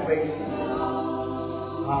 Salvation.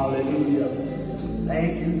 Hallelujah.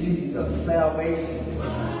 Thank you, Jesus. Salvation.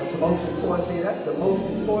 That's the most important thing. That's the most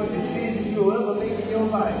important decision you'll ever make in your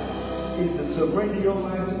life. Is to surrender your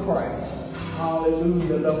life to Christ.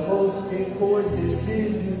 Hallelujah. The most important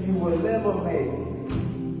decision you will ever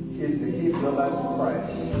make is to give your life to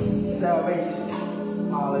Christ. Salvation.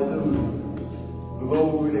 Hallelujah.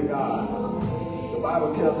 Glory to God. The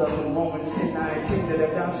Bible tells us in Romans 10:19 that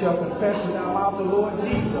if thou shalt confess with thy mouth the Lord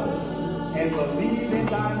Jesus and believe in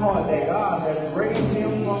thine heart that God has raised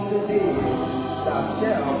him from the dead, thou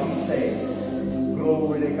shalt be saved.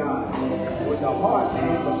 Glory to God. With the heart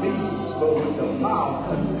man believes, but with the mouth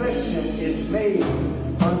confession is made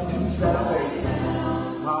unto salvation.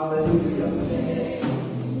 Hallelujah.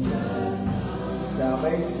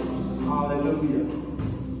 Salvation. Hallelujah.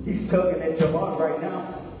 He's tugging at your heart right now.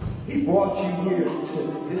 He brought you here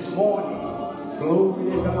to this morning.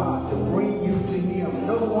 Glory to God. To bring you to him.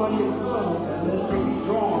 No one can come unless they be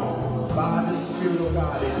drawn by the Spirit of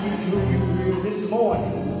God. And he drew you here this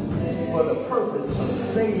morning for the purpose of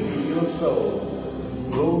saving your soul.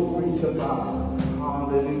 Glory to God.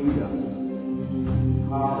 Hallelujah.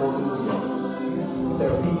 Hallelujah.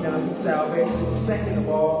 There be none for salvation. Second of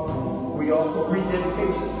all, we offer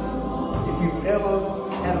rededication. If you've ever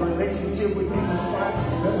had a relationship with Jesus Christ, if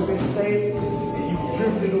you've ever been saved, and you've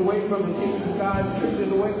drifted away from the things of God,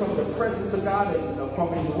 drifted away from the presence of God and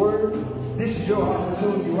from his word, this is your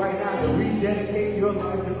opportunity right now to rededicate your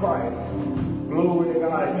life to Christ. Glory to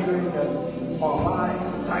God. If you're in the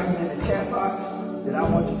online, type it in the chat box that I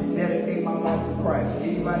want to rededicate my life to Christ.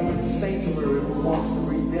 Anybody in the sanctuary who wants to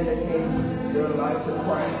rededicate their life to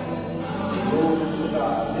Christ, glory to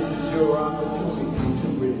God. This is your opportunity to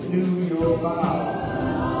renew your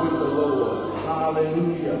vow with the Lord.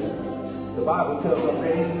 Hallelujah. The Bible tells us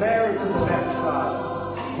that he's married to the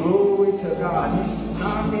backslider. Glory to God. He's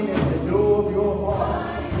knocking at the door of your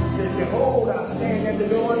heart. He said, behold, I stand at the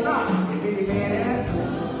door and knock. If any man asks me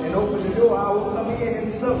and open the door, I will come in and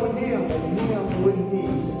sup with him and him with me.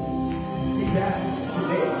 He's asking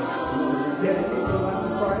today, you want to rededicate your life to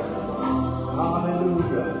Christ?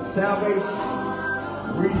 Hallelujah. Salvation,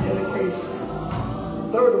 rededication.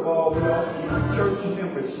 Third of all, we offer you church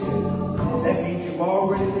membership. That means you've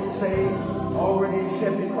already been saved, already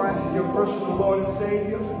accepted Christ as your personal Lord and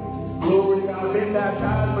Savior. Glory to God, been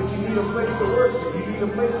baptized, but you need a place to worship. You need a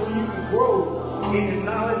place where you can grow in the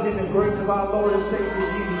knowledge and the grace of our Lord and Savior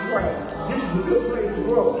Jesus Christ. This is a good place to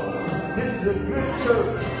grow. This is a good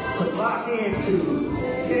church to lock into,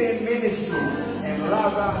 get in ministry, and allow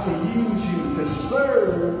God to use you to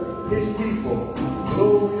serve His people.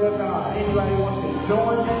 Glory to God. Anybody want to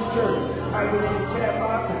join this church? Type it in the chat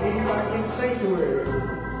box. And anybody in the sanctuary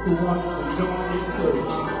who wants to join this church,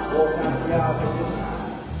 walk out the aisle at this time.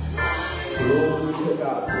 Glory to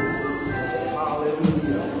God.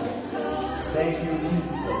 Hallelujah. Thank you,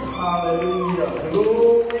 Jesus. Hallelujah.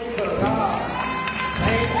 Glory to God.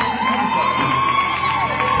 Thank you, Jesus.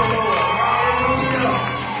 Thank you, Lord. Hallelujah.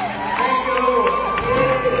 Thank you, Lord.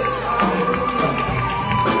 Yes. Hallelujah.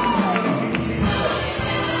 Thank you, Jesus.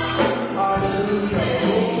 Hallelujah.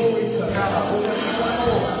 Glory to God. Will there be one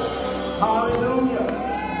more? Hallelujah.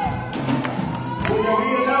 Will there be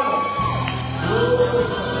another? Glory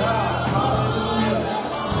to God. Hallelujah.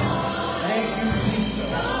 Thank you,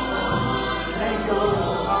 Jesus. Thank you,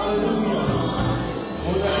 Lord. Hallelujah.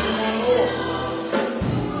 Will there be one more?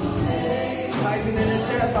 Type it in the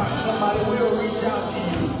chat box. Somebody will reach out to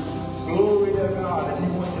you. Glory to God. If you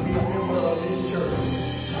want to be a member of this church.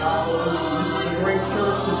 Hallelujah. This is a great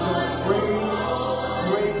church to join.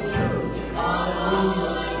 Great church.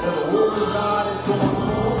 Hallelujah. The word of God is going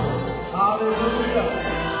forth. Hallelujah.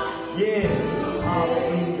 Yes.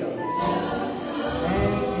 Hallelujah.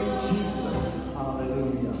 Thank you, Jesus.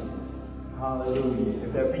 Hallelujah. Hallelujah. If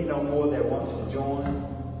there be no more that wants to join,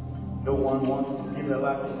 no one wants to give their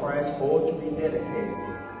life to Christ or to be dedicated,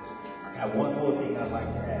 I got one more thing I'd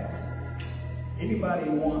like to ask. Anybody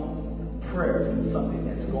want prayer for something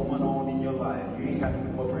that's going on in your life? You ain't got to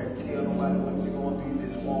come over and tell nobody what you're going through. You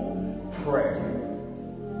just want prayer.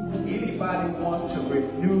 Anybody want to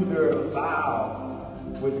renew their vow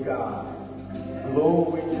with God?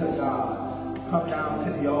 Glory to God. Come down to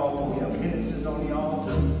the altar. We have ministers on the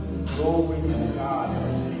altar. Glory to God and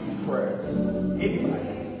receive prayer. Anybody?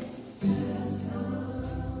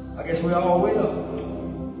 I guess we're all well.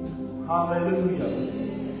 Hallelujah.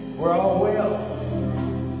 We're all well.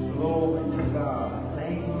 Glory to God.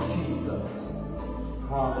 Thank you, Jesus.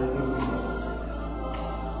 Hallelujah.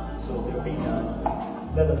 So there be none.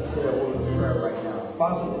 Let us say a word of prayer right now.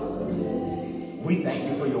 Father, we thank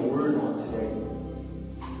you for your word on today.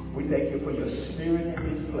 We thank you for your spirit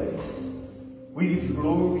in this place. We give you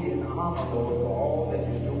glory and honor, Lord, for all that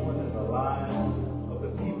you're doing in the lives of the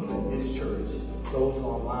people in this church, those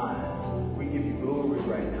online. We give you glory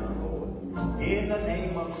right now, Lord. In the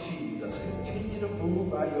name of Jesus, continue to move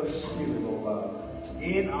by your spirit, oh God,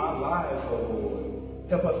 in our lives, oh Lord.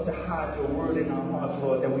 Help us to hide your word in our hearts,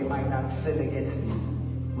 Lord, that we might not sin against you.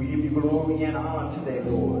 We give you glory and honor today,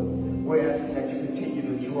 Lord. We're asking that you continue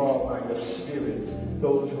to draw by your spirit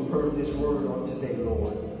those who heard this word on today,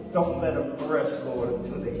 Lord. Don't let them rest, Lord,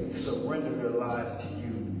 until they surrender their lives to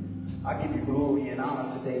you. I give you glory and honor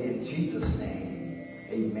today in Jesus' name.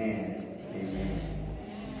 Amen. Amen.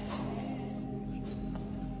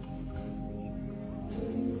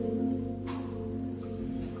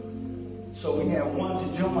 So we have one to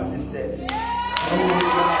join this day. Glory to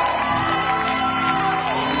God.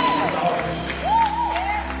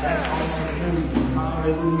 That's awesome news.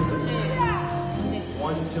 Hallelujah.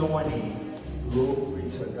 One joining. Glory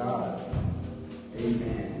to God.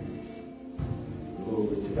 Amen.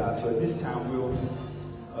 Glory to God. So at this time, we'll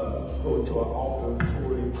go to our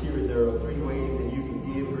offertory period. There are 3 ways that you can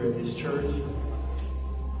give here at this church.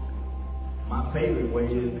 My favorite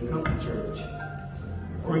way is to come to church.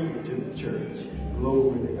 Bring it to the church.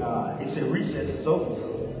 Glory to God. He said recess is open,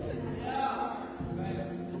 so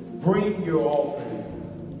bring your offering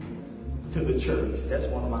to the church. That's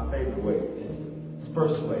one of my favorite ways. It's the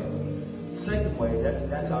first way. Second way,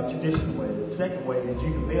 that's our traditional way. The second way is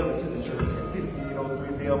you can mail it to the church at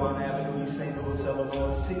 5803 Belmont Avenue, East St. Louis,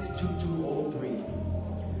 Illinois, 62203.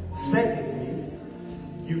 Secondly,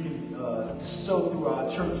 you can sow through our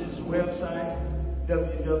church's website,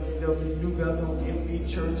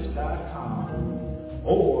 www.newbethelmbchurch.com,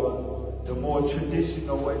 or the more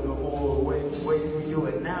traditional way, the more ways we do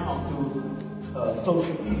it now through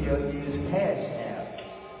social media is Cash App.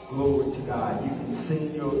 Glory to God. You can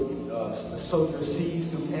send sow your seeds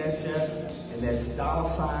through Cash App, and that's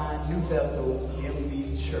 $ New Bethel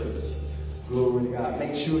MB Church. Glory to God.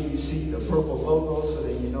 Make sure you see the purple logo so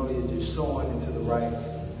that you know that you're sowing into the right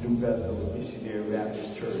New Bethel Missionary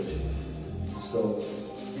Baptist Church. So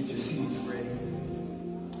get your seeds ready,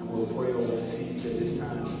 and we'll pray over the seeds at this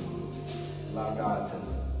time. Allow God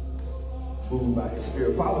to move by His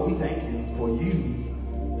Spirit. Father, we thank you for you.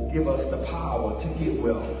 Give us the power to get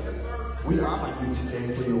well. We honor you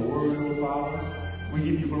today for your word, Lord Father. We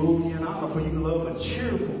give you glory and honor for you love a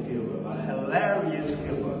cheerful giver, a hilarious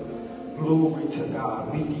giver. Glory to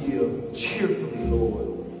God. We give cheerfully,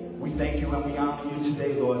 Lord. We thank you and we honor you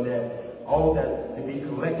today, Lord, that all that will be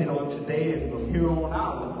collected on today and from here on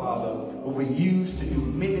out, Lord Father, will be used to do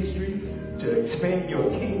ministry, to expand your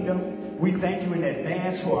kingdom. We thank you in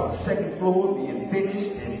advance for our second floor being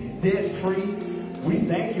finished and debt-free. We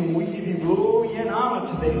thank you and we give you glory and honor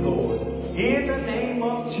today, Lord. In the name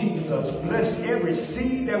of Jesus, bless every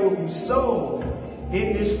seed that will be sown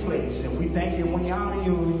in this place. And we thank you and we honor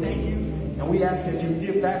you and we thank you. And we ask that you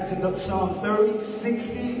give back to Psalm 30,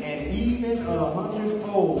 60, and even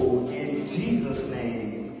 100-fold. In Jesus'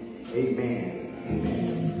 name, amen.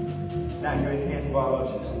 Amen. Now you're in the hands of our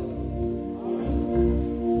ushers.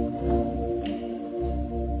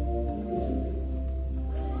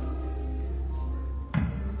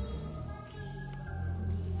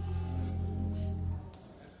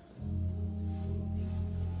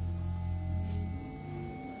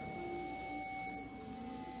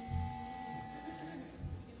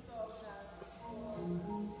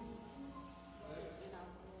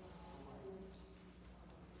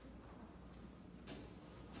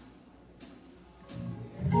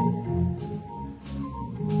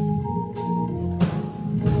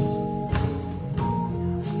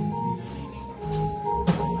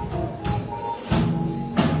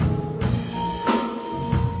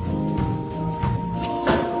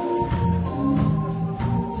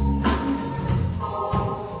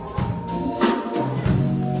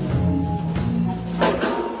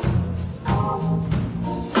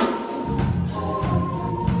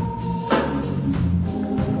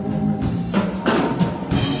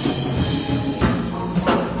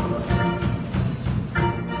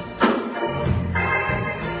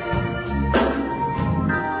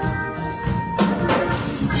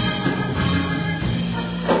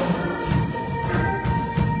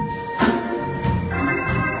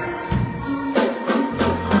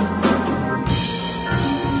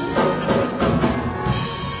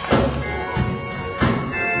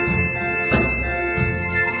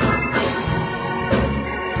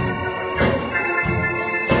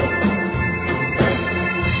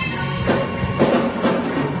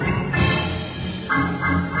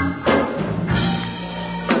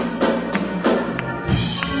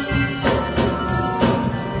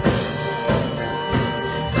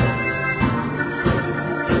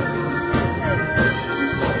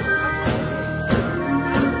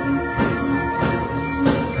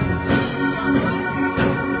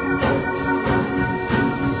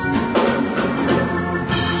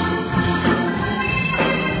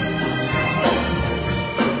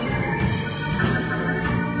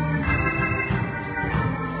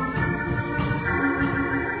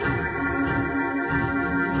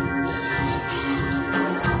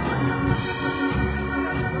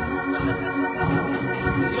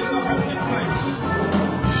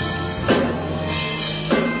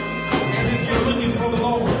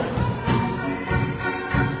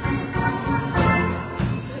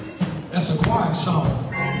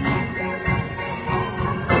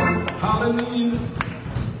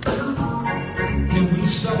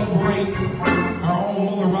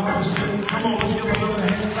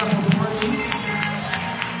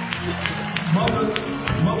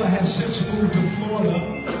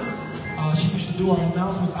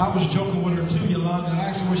 I was joking with her too, Yolanda. I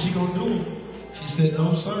asked her what she gonna do. She said,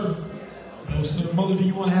 no, sir. No, sir. Mother, do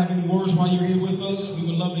you want to have any words while you're here with us? We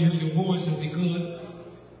would love to hear your voice if we could.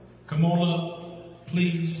 Come on up,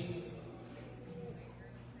 please.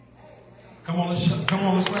 Come on, let's clap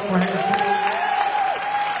our hands for her.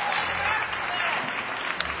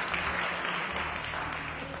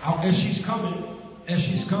 As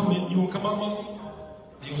she's coming, you want to come up, Mother?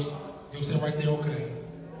 You'll sit right there, okay.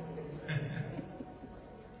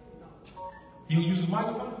 You use the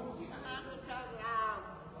microphone?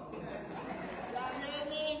 Y'all hear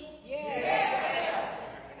me? Yeah.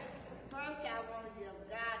 First, I want to give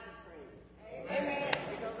God the praise. Amen.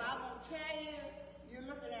 Because I'm going to tell you, you're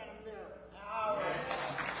looking at a miracle. All right.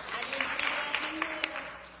 I didn't see that in here,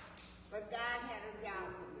 but God had a job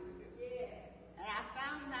for me to do. Yeah. And I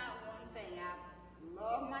found out one thing. I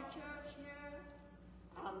love my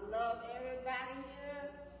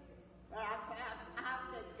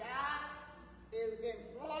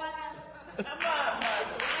And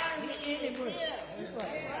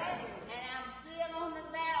I'm still on the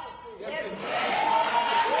battlefield. Yes,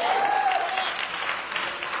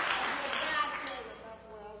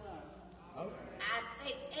 I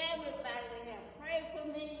think everybody that have prayed for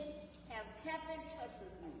me have kept in touch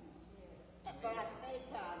with me. But I thank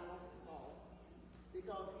God most of all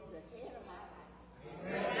because he's ahead of my life.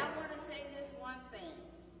 And I want to say this one thing.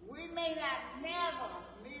 We may not never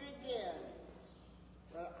meet again,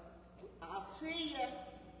 but I'll see you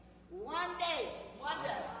one day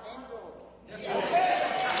in glory.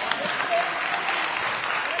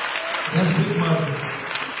 That's it, mother.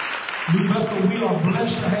 New Bethel, we are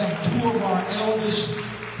blessed to have two of our eldest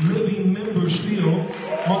living members still,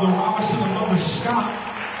 Mother Robinson and Mother Scott.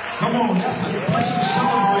 Come on, that's the place to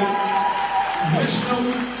celebrate wisdom,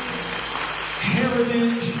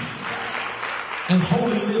 heritage, and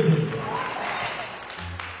holy living.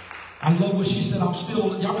 I love what she said. I'm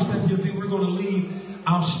still, y'all can stand to your feet, we're going to leave.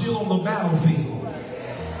 I'm still on the battlefield.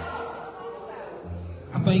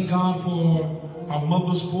 I thank God for our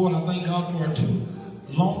mother's board. I thank God for our two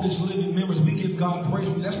longest living members. We give God praise.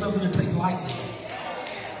 That's nothing to take lightly.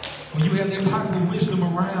 When you have that type of wisdom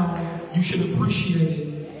around, you should appreciate it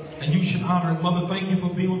and you should honor it. Mother, thank you for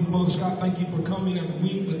being with us. Mother Scott, thank you for coming every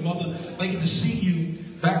week. But Mother, thank you to see you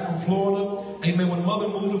back from Florida. Amen. When Mother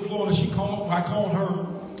moved to Florida, I called her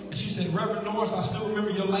and she said, Reverend Norris, I still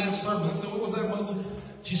remember your last sermon. I said, what was that, Mother?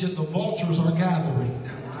 She said, the vultures are gathering.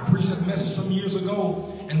 I preached that message some years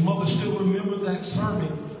ago, and Mother still remembered that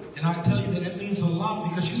sermon. And I tell you that it means a lot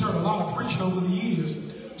because she's heard a lot of preaching over the years.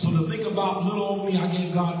 So to think about little old me, I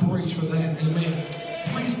gave God praise for that. Amen.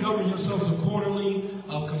 Please govern yourselves accordingly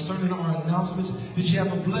concerning our announcements. Did you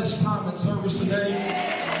have a blessed time at service today?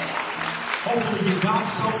 Hopefully you got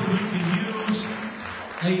something you can use,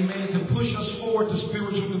 amen, to push us forward to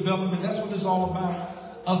spiritual development. That's what it's all about,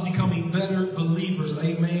 us becoming better believers,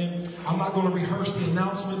 amen. I'm not going to rehearse the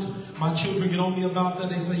announcements. My children get on me about that.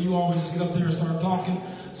 They say you always just get up there and start talking.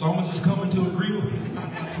 So I'm going to just come into agreement with you.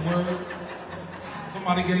 That's a word.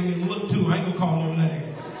 Somebody gave me a look too. I ain't going to call no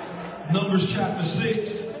name. Numbers chapter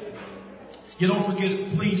 6. You don't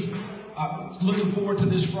forget, please, looking forward to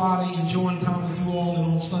this Friday, enjoying time with you all,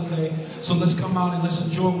 and on Sunday. So let's come out and let's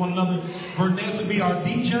enjoy one another. Vernez will be our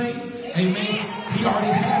DJ. Amen. He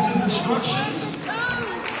already has his instructions.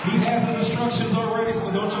 He has his instructions already,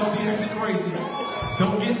 so don't y'all be acting crazy.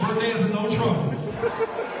 Don't get Vernez in no trouble.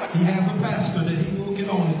 He has a pastor that he will get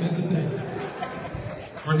on it at the day.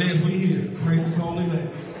 Vernez, we here. Praise his holy name.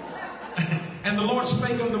 And the Lord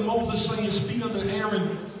spake unto Moses, saying, speak unto Aaron,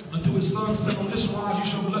 unto his sons, saying, on this wise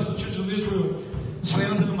you shall bless the children of Israel. Say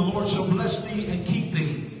unto them, the Lord shall bless thee and keep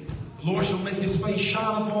thee. The Lord shall make his face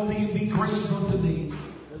shine upon thee and be gracious unto thee.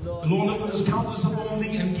 The Lord lift up his countenance upon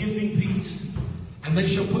thee and give thee peace. And they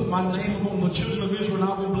shall put my name upon the children of Israel, and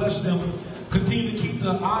I will bless them. Continue to keep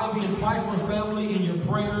the Ivy and Pfeiffer family in your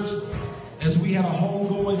prayers as we had a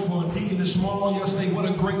homegoing for Deaconess Small yesterday. What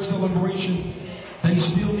a great celebration. They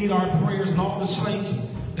still need our prayers, and all the saints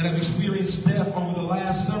that have experienced death over the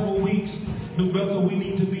last several weeks. New Bethel, we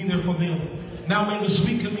need to be there for them. Now may the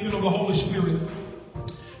sweet communion of the Holy Spirit,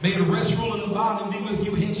 may it rest, rule, and abide and be with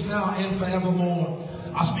you hence now and forevermore.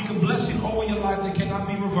 I speak a blessing over your life that cannot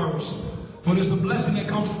be reversed. For it is the blessing that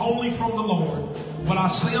comes only from the Lord. When I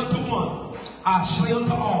say unto one, I say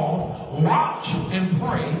unto all, watch and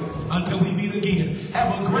pray until we meet again.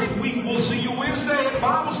 Have a great week. We'll see you Wednesday at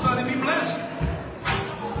Bible study. Be blessed.